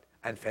guess what?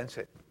 And fence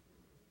it.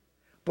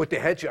 Put a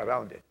hedge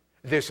around it.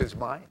 This is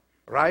mine,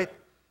 right?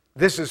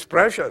 This is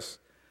precious.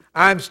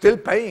 I'm still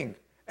paying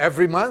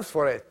every month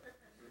for it.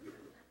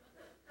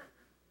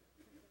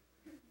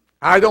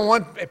 I don't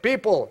want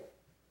people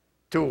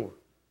to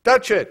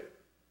touch it.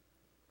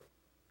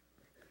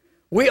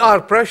 We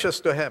are precious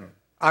to him.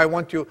 I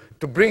want you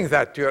to bring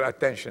that to your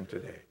attention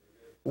today.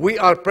 We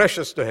are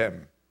precious to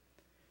him.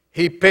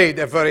 He paid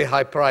a very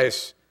high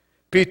price.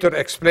 Peter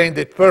explained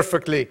it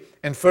perfectly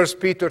in 1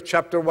 Peter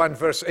chapter 1,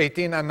 verse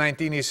 18 and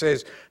 19. He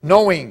says,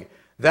 knowing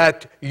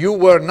that you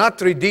were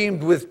not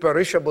redeemed with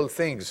perishable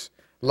things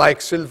like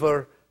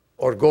silver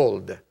or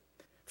gold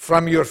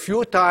from your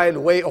futile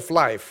way of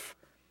life,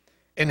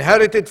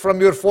 inherited from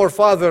your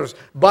forefathers,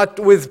 but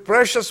with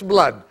precious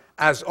blood,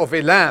 as of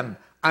a lamb,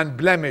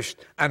 unblemished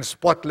and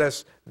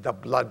spotless, the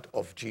blood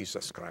of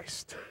Jesus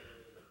Christ.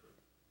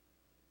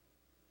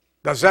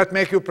 Does that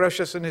make you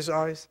precious in His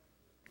eyes?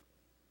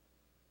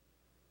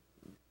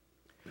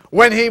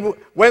 When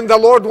the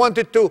Lord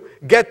wanted to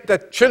get the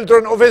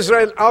children of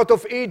Israel out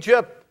of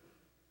Egypt,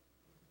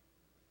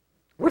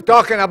 we're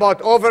talking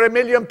about over 1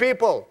 million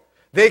people.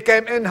 They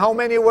came in, how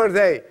many were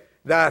they?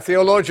 The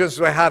theologians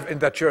we have in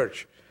the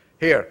church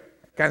here.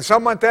 Can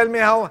someone tell me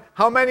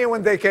how many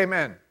when they came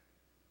in?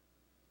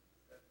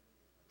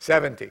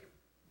 70.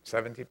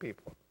 70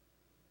 people.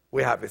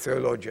 We have a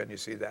theologian, you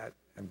see that,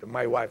 and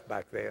my wife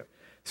back there.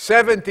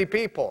 70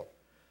 people.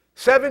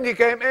 70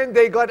 came in,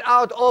 they got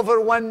out over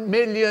 1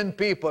 million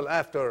people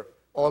after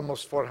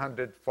almost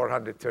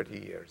 430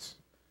 years.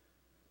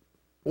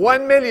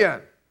 1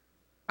 million.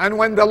 And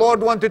when the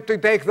Lord wanted to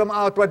take them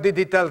out, what did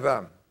He tell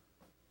them?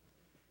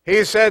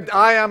 He said,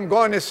 I am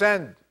going to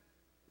send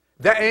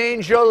the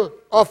angel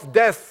of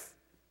death,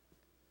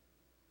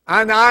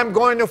 and I'm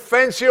going to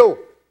fence you.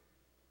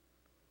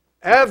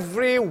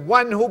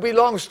 Everyone who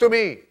belongs to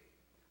me,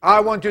 I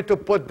want you to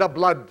put the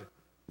blood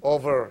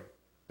over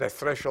the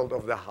threshold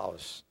of the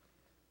house,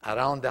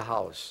 around the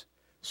house.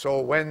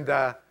 So when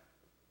the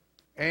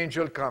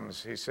angel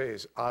comes, he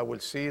says, I will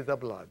see the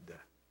blood.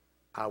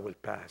 I will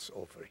pass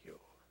over you.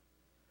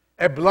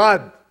 A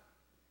blood,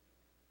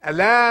 a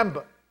lamb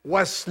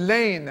was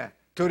slain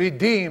to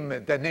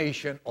redeem the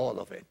nation, all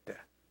of it.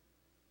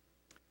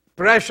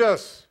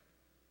 Precious.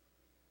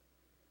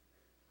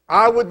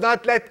 I would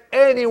not let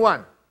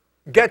anyone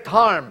get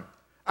harm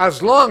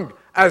as long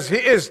as he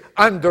is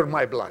under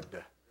my blood.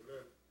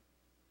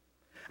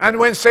 And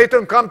when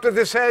Satan comes to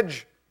this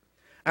hedge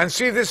and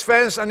see this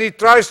fence and he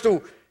tries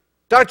to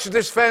touch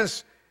this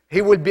fence,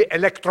 he will be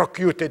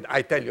electrocuted,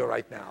 I tell you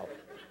right now.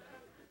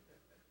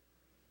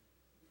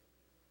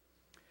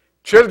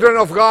 Children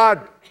of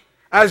God,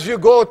 as you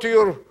go to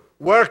your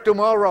work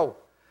tomorrow,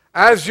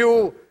 as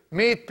you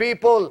meet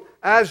people,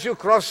 as you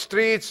cross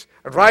streets,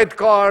 ride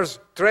cars,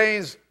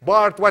 trains,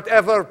 BART,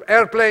 whatever,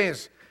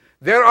 airplanes,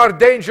 there are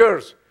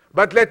dangers.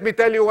 But let me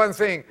tell you one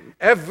thing.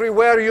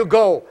 Everywhere you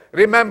go,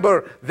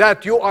 remember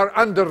that you are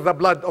under the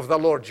blood of the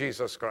Lord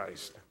Jesus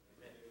Christ.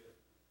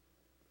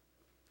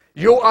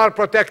 You are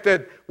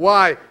protected.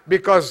 Why?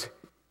 Because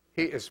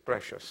He is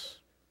precious.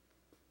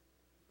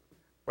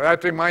 Well,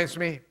 that reminds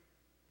me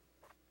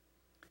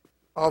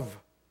of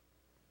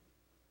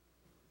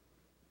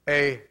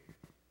a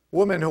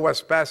woman who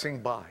was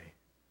passing by.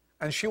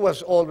 And she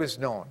was always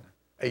known,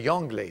 a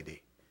young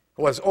lady,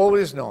 who was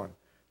always known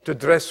to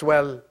dress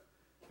well,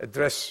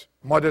 dress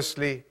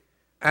modestly,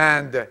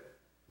 and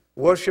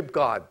worship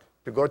God,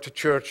 to go to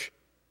church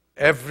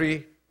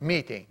every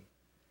meeting.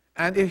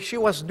 And she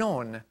was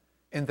known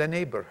in the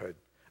neighborhood.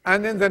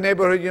 And in the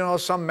neighborhood, you know,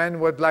 some men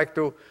would like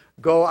to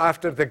go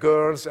after the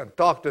girls and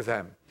talk to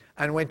them.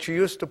 And when she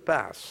used to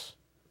pass,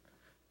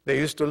 they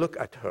used to look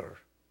at her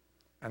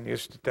and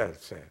used to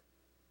say,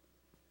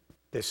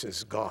 this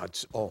is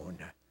God's own,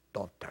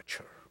 don't touch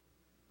her.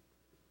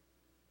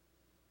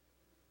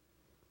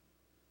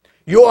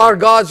 You are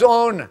God's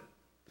own.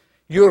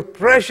 You're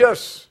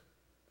precious.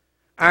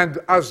 And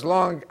as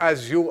long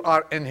as you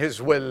are in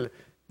His will,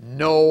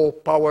 no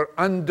power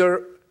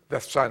under the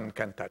sun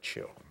can touch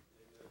you.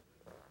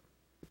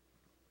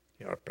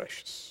 You are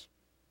precious.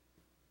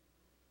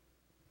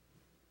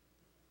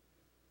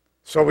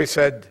 So we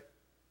said,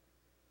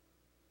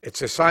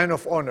 it's a sign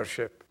of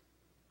ownership.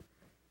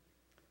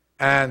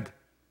 And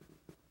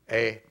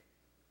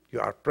you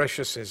are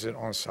precious is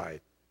on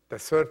side. The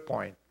third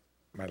point,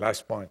 my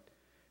last point,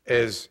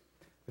 is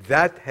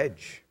that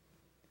hedge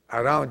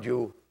around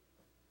you,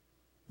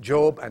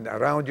 Job, and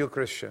around you,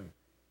 Christian,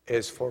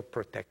 is for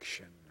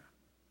protection.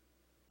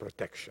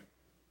 Protection.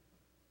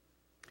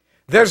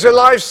 There's a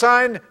life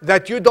sign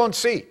that you don't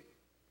see.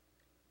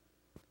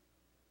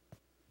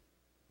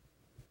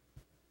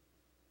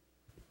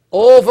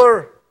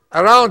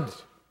 Around.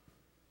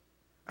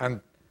 And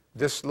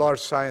this large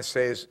sign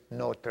says,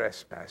 no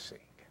trespassing.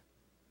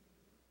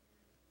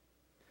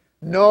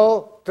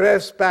 No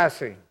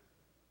trespassing.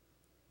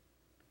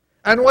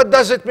 And what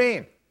does it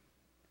mean?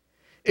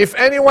 If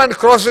anyone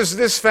crosses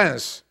this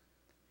fence,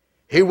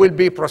 he will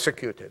be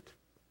prosecuted.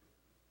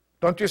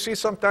 Don't you see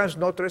sometimes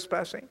no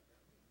trespassing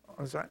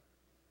on the sign?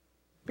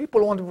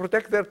 People want to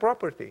protect their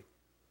property.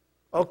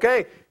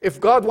 Okay, if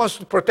God wants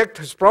to protect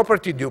His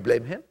property, do you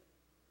blame Him?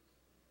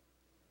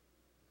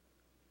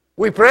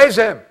 We praise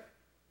Him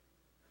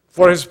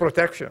for His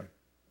protection.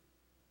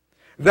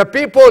 The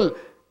people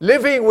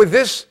living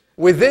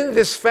within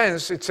this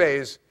fence, it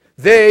says,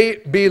 they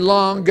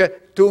belong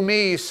to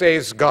me,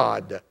 says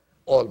God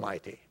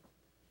Almighty.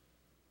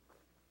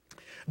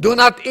 Do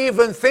not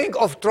even think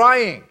of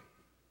trying.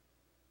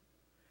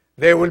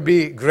 There will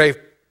be grave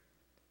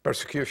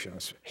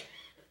persecutions,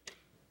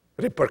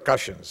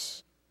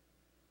 repercussions,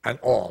 and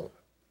all.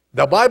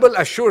 The Bible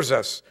assures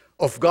us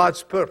of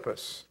God's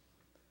purpose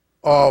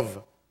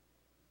of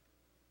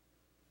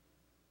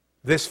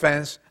this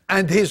fence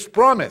and His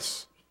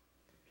promise.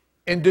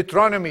 in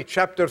Deuteronomy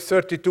chapter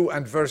 32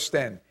 and verse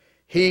 10.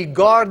 He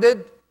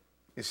guarded,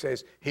 he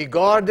says, he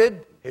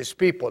guarded his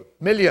people,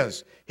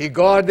 millions. He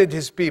guarded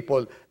his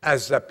people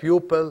as the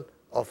pupil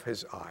of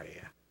his eye.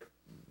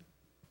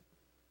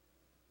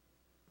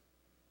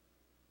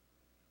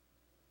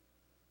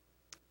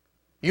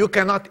 You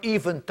cannot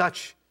even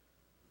touch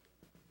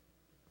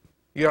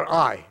your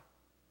eye.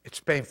 It's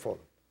painful.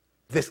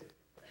 This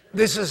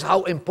is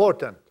how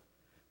important.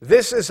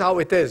 This is how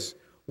it is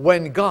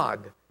when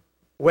God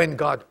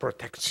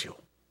protects you.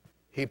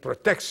 He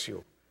protects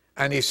you.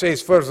 And he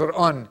says further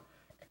on,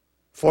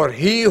 for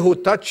he who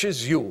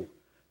touches you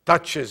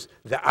touches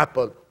the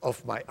apple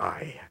of my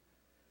eye.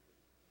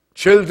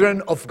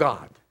 Children of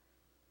God,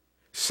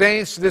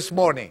 saints this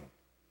morning,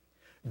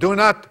 do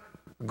not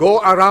go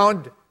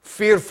around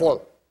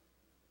fearful.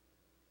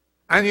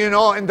 And you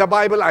know, in the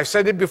Bible, I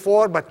said it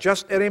before, but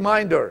just a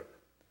reminder,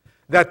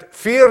 that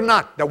fear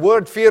not, the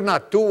word fear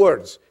not, 2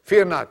 words,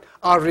 fear not,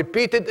 are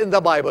repeated in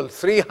the Bible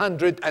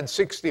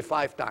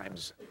 365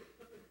 times.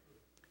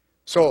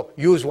 So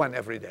use one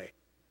every day.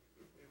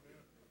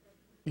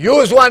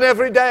 Use one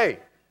every day.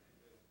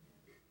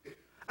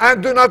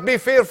 And do not be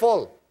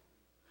fearful.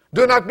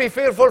 Do not be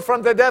fearful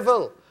from the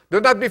devil. Do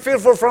not be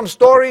fearful from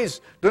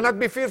stories. Do not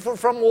be fearful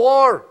from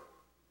war.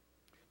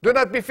 Do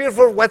not be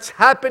fearful what's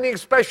happening,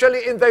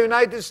 especially in the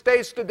United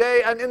States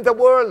today and in the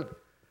world.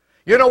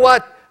 You know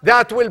what?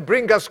 That will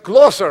bring us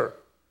closer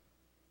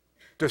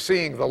to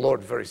seeing the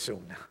Lord very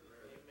soon.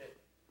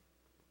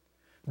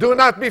 Do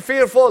not be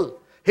fearful.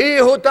 He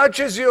who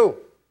touches you,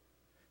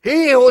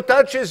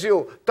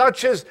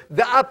 touches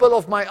the apple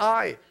of my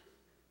eye.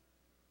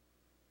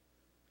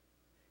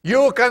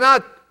 You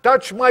cannot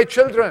touch my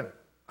children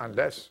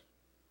unless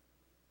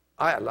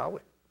I allow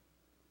it.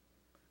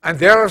 And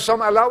there are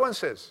some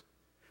allowances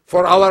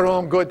for our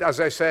own good, as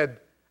I said,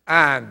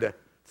 and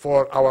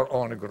for our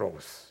own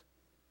growth.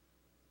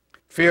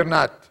 Fear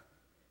not,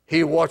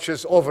 he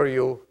watches over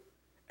you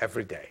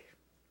every day.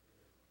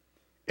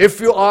 If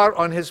you are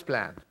on his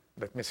plan,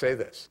 let me say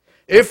this,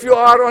 if you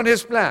are on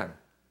his plan,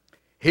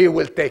 he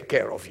will take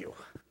care of you.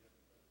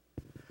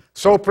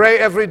 So pray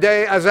every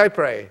day as I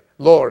pray,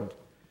 Lord,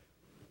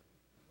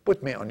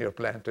 put me on your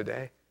plan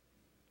today.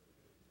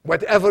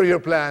 Whatever your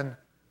plan,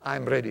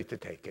 I'm ready to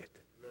take it.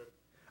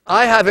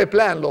 I have a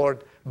plan,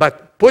 Lord,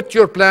 but put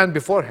your plan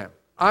before him.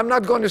 I'm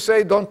not going to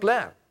say don't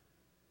plan.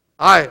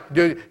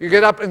 You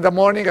get up in the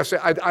morning and say,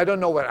 I don't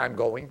know where I'm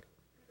going.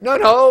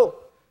 No.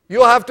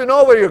 You have to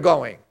know where you're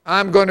going.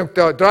 I'm going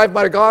to drive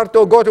my car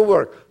to go to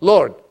work.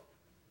 Lord,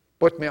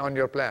 put me on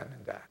your plan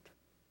in that.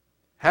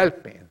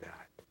 Help me in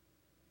that.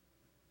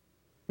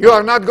 You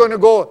are not going to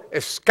go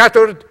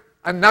scattered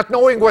and not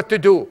knowing what to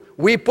do.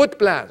 We put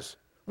plans.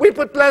 We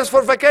put plans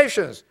for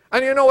vacations.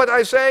 And you know what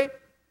I say?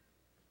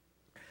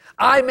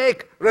 I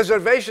make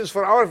reservations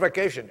for our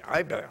vacation.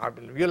 I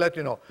will let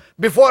you know.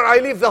 Before I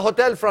leave the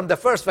hotel from the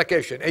first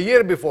vacation, a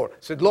year before, I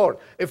said, Lord,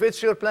 if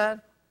it's your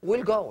plan,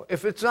 we'll go.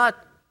 If it's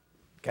not,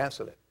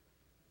 cancel it.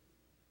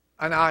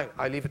 And I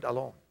leave it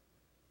alone.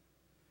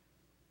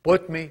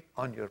 Put me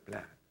on your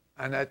plan.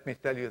 And let me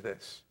tell you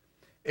this.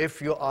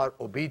 If you are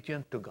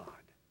obedient to God,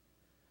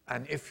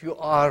 and if you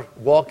are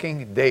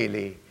walking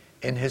daily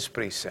in his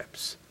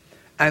precepts,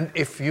 and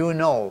if you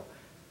know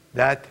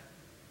that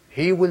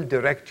he will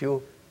direct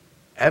you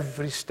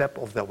every step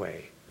of the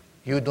way,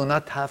 you do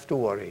not have to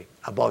worry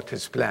about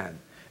his plan.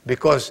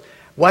 Because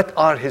what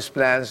are his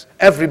plans?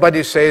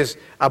 Everybody says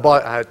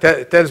about,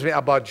 tells me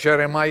about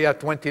Jeremiah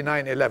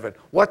 29:11.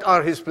 What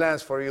are his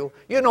plans for you?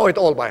 You know it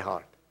all by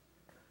heart.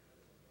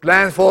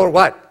 Plans for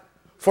what?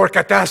 For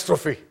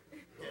catastrophe,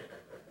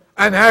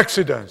 and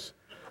accidents,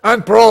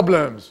 and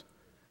problems,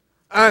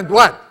 and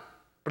what?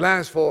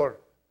 Plans for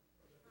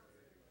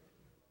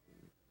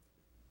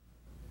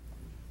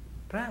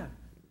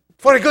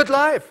a good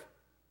life.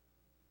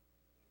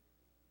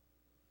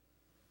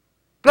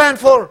 Plan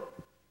for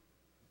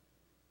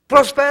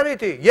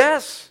prosperity,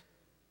 yes.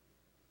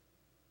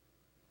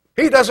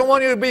 He doesn't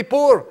want you to be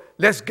poor.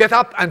 Let's get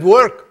up and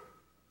work.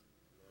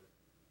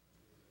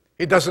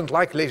 He doesn't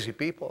like lazy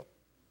people.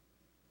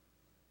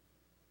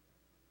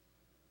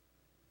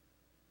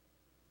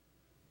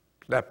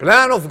 The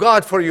plan of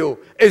God for you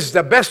is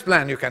the best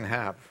plan you can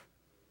have.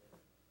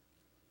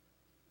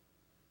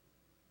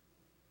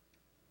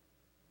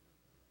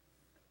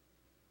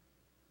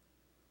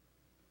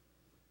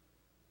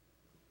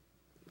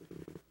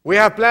 We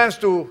have plans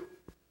to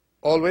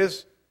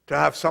always to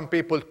have some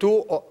people,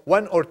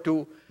 one or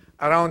two,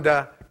 around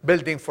the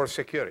building for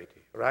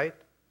security, right?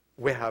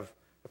 We have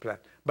a plan.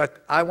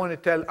 But I want to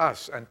tell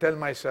us and tell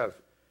myself,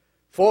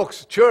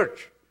 folks,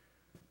 church,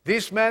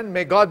 these men,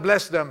 may God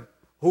bless them,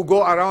 who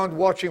go around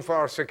watching for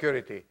our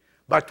security.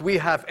 But we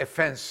have a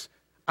fence,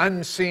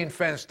 unseen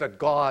fence, that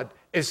God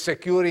is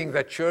securing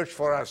the church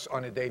for us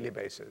on a daily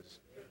basis.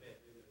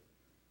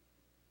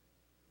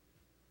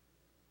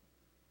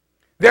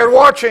 They're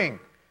watching,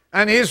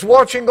 and he's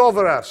watching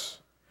over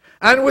us.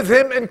 And with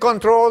him in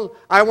control,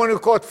 I want to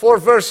quote 4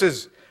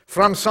 verses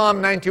from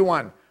Psalm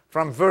 91,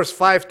 from verse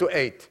 5 to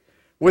 8.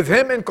 With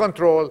him in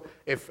control,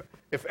 if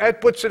If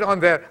Ed puts it on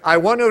there, I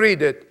want to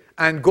read it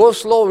and go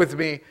slow with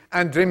me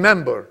and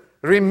remember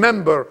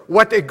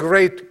what a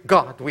great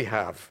God we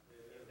have.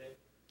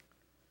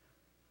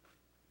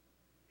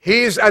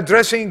 He's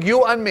addressing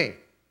you and me.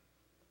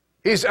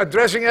 He's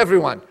addressing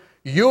everyone.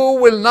 You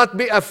will not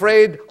be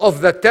afraid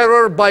of the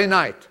terror by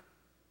night,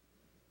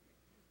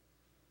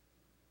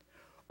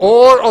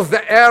 or of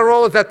the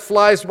arrow that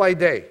flies by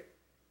day,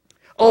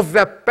 of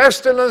the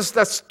pestilence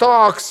that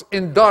stalks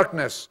in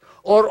darkness,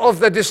 or of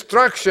the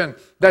destruction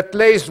that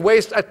lays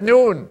waste at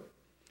noon.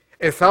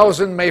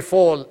 1,000 may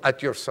fall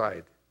at your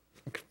side.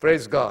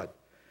 Praise God.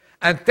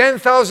 And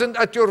 10,000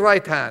 at your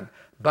right hand,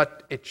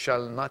 but it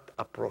shall not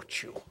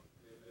approach you.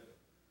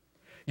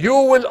 You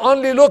will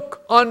only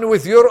look on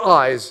with your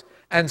eyes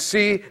and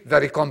see the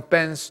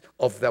recompense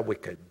of the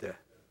wicked.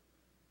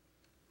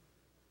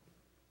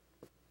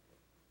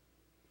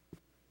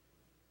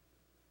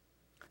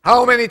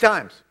 How many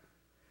times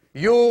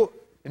you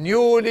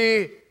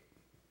newly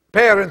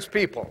parents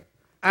people,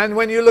 and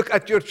when you look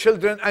at your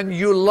children and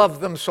you love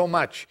them so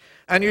much,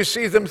 and you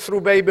see them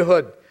through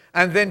babyhood,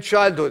 and then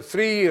childhood,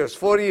 3 years,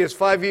 4 years,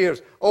 5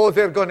 years, oh,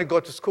 they're going to go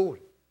to school,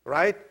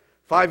 right?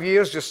 5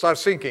 years, just start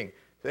thinking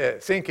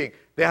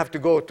they have to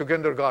go to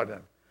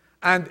kindergarten.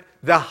 And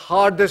the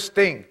hardest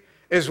thing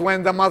is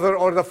when the mother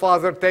or the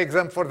father takes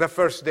them for the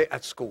first day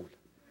at school,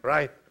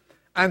 right?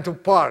 And to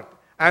part.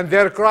 And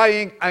they're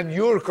crying and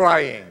you're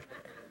crying.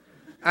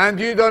 And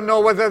you don't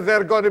know whether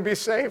they're going to be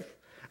safe.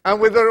 And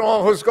whether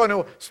who's going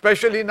to,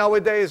 especially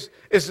nowadays,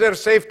 is there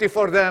safety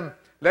for them?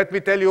 Let me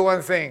tell you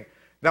one thing.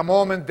 The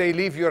moment they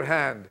leave your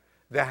hand,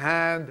 the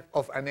hand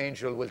of an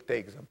angel will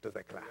take them to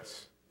the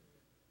class.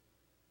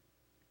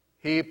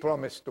 He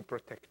promised to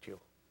protect you.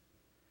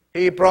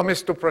 He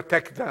promised to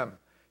protect them.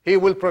 He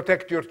will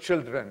protect your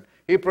children.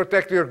 He'll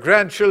protect your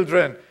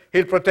grandchildren.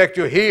 He'll protect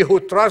you. He who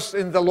trusts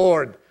in the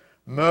Lord,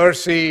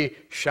 mercy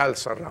shall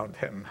surround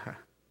him.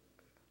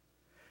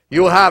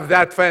 You have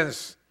that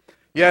fence.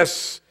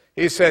 Yes,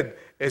 he said,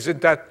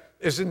 isn't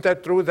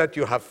that true that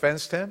you have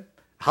fenced him?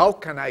 How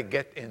can I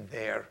get in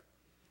there?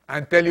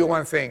 And tell you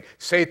one thing,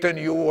 Satan,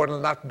 you will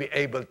not be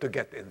able to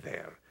get in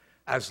there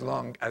as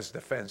long as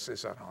the fence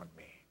is around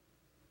me.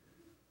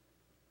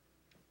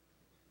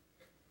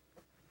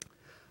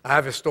 I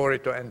have a story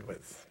to end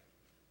with.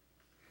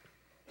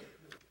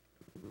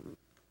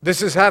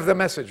 This is half the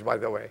message, by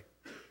the way.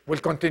 We'll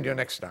continue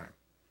next time.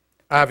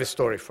 I have a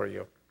story for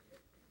you.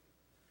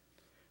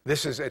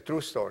 This is a true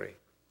story.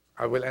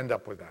 I will end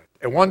up with that.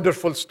 A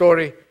wonderful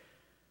story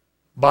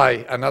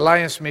by an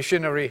Alliance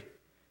missionary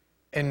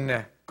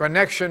in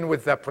connection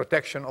with the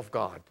protection of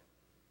God.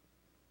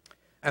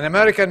 An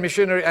American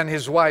missionary and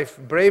his wife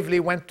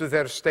bravely went to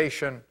their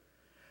station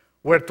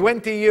where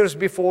 20 years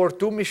before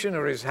 2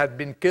 missionaries had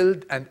been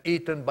killed and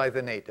eaten by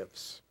the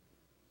natives.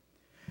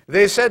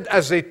 They said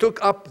as they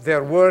took up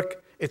their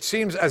work, it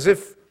seems as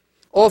if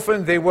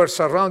often they were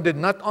surrounded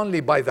not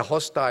only by the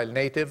hostile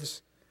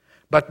natives,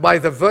 but by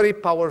the very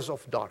powers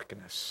of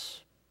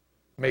darkness.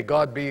 May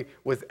God be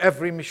with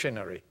every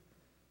missionary.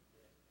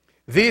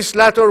 These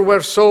latter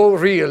were so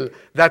real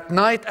that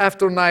night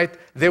after night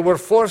they were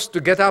forced to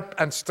get up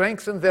and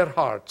strengthen their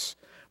hearts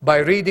by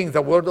reading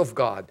the Word of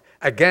God.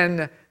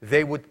 Again,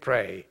 they would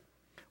pray.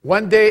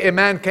 One day a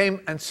man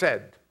came and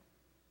said,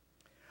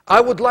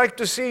 I would like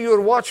to see your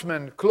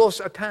watchman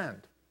close at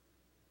hand.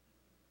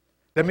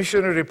 The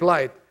missionary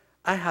replied,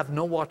 I have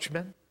no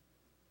watchman.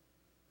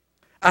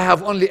 I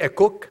have only a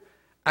cook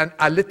and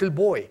a little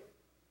boy.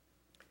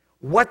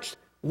 What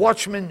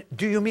watchman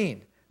do you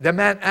mean? The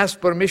man asked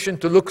permission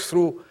to look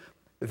through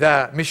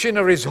the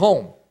missionary's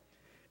home.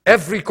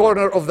 Every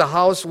corner of the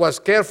house was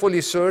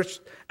carefully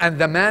searched, and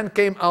the man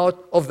came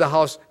out of the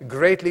house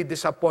greatly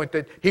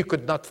disappointed. He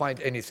could not find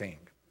anything.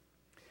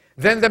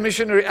 Then the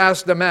missionary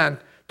asked the man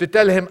to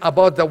tell him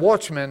about the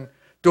watchman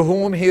to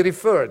whom he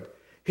referred.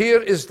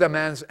 Here is the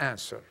man's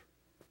answer.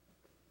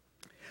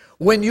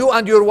 When you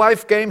and your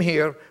wife came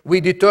here,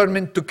 we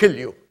determined to kill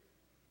you.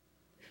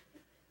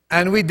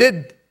 And we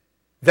did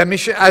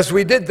as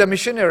we did the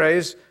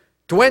missionaries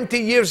 20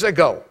 years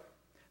ago.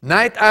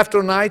 Night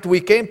after night, we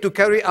came to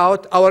carry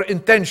out our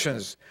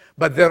intentions,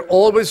 but there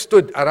always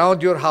stood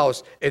around your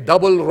house a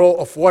double row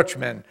of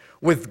watchmen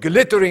with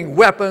glittering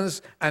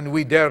weapons, and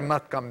we dare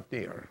not come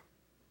near.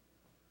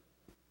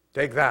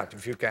 Take that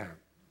if you can.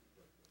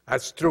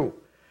 That's true.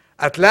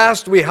 At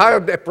last, we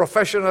hired a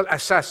professional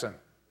assassin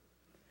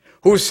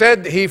who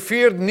said he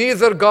feared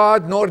neither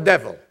God nor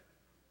devil.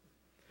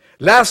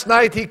 Last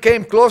night, he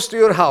came close to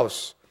your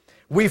house.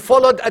 We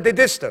followed at a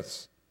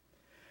distance,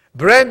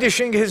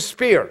 brandishing his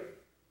spear.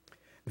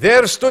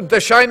 There stood the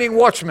shining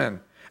watchman,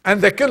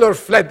 and the killer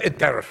fled in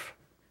terror.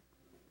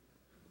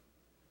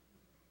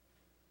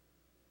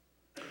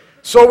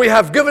 So we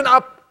have given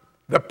up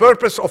the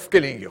purpose of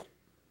killing you.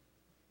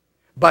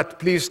 But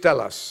please tell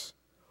us,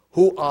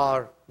 who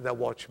are the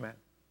watchmen?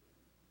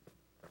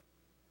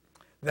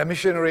 The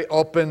missionary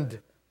opened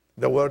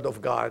the Word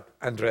of God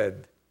and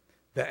read,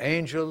 the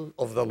angel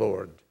of the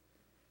Lord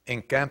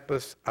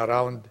encampeth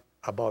around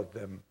about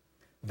them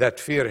that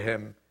fear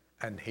him,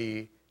 and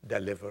he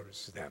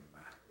delivers them.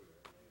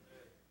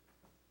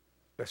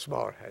 Let's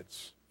bow our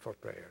heads for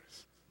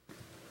prayers.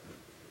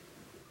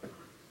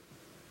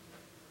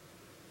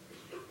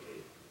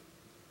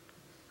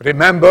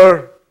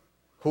 Remember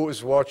who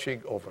is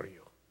watching over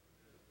you.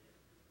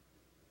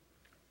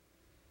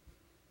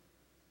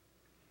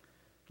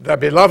 The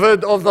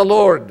beloved of the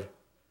Lord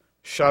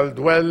shall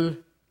dwell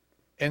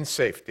in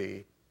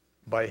safety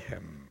by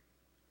him.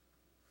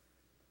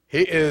 He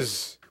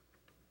is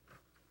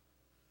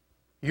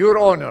your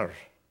honor.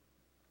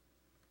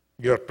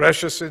 You're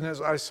precious in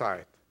his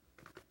eyesight,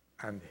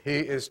 and he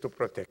is to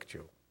protect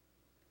you.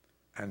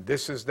 And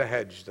this is the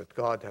hedge that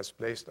God has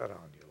placed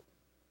around you.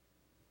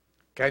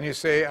 Can you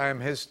say, I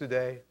am his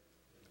today?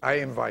 I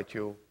invite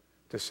you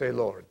to say,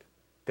 Lord,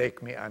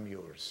 take me, I'm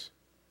yours.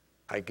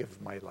 I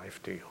give my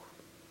life to you.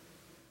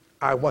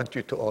 I want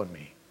you to own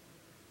me.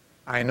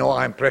 I know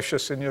I'm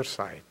precious in your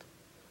sight,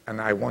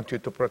 and I want you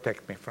to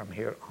protect me from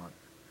here on.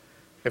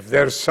 If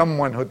there's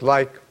someone who'd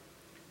like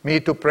me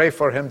to pray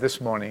for him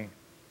this morning,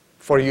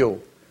 for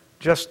you,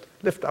 just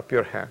lift up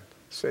your hand.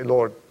 Say,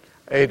 Lord,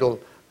 Adel,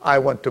 I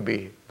want to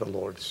be the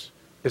Lord's.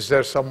 Is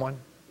there someone?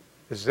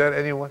 Is there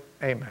anyone?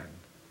 Amen.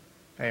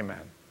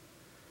 Amen.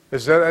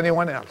 Is there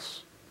anyone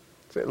else?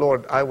 Say,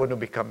 Lord, I want to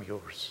become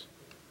yours.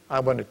 I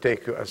want to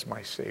take you as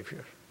my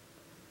Savior.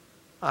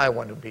 I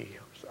want to be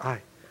yours.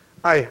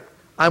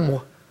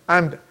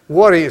 I'm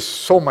worry is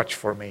so much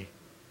for me.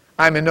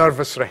 I'm a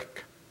nervous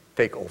wreck.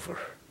 Take over.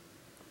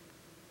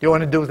 Do you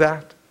want to do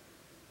that?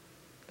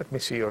 Let me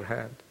see your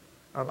hand.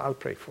 I'll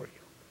pray for you.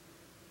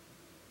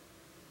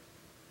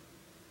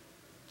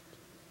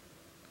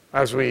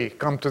 As we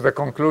come to the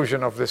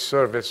conclusion of this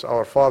service,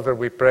 our Father,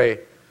 we pray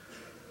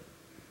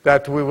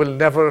that we will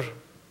never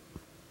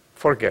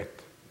forget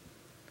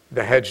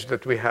the hedge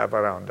that we have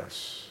around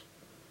us,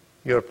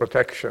 your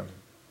protection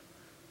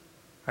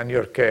and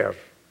your care.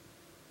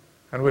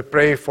 And we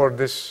pray for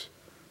this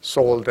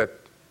soul that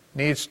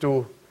needs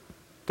to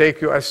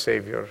take you as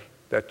Savior,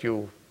 that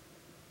you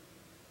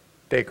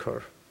take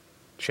her,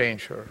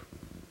 change her,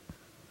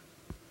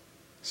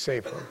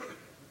 save her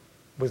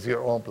with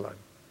your own blood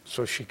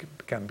so she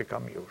can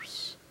become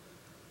yours.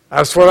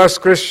 As for us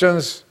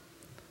Christians,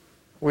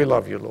 we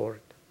love you, Lord.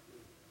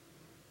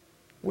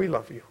 We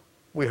love you.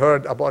 We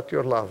heard about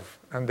your love,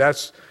 and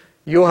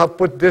you have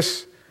put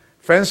this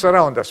fence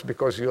around us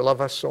because you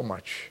love us so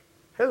much.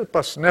 Help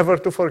us never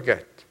to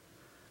forget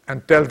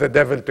and tell the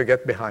devil to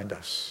get behind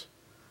us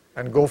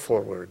and go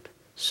forward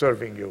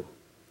serving you,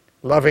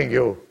 loving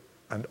you,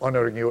 and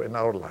honoring you in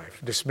our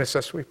life. Dismiss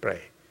us, we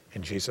pray.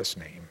 In Jesus'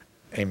 name,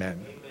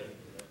 amen.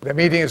 The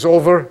meeting is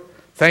over.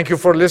 Thank you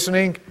for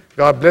listening.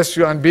 God bless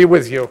you and be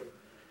with you.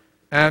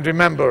 And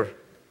remember,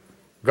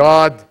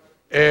 God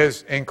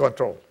is in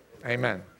control. Amen.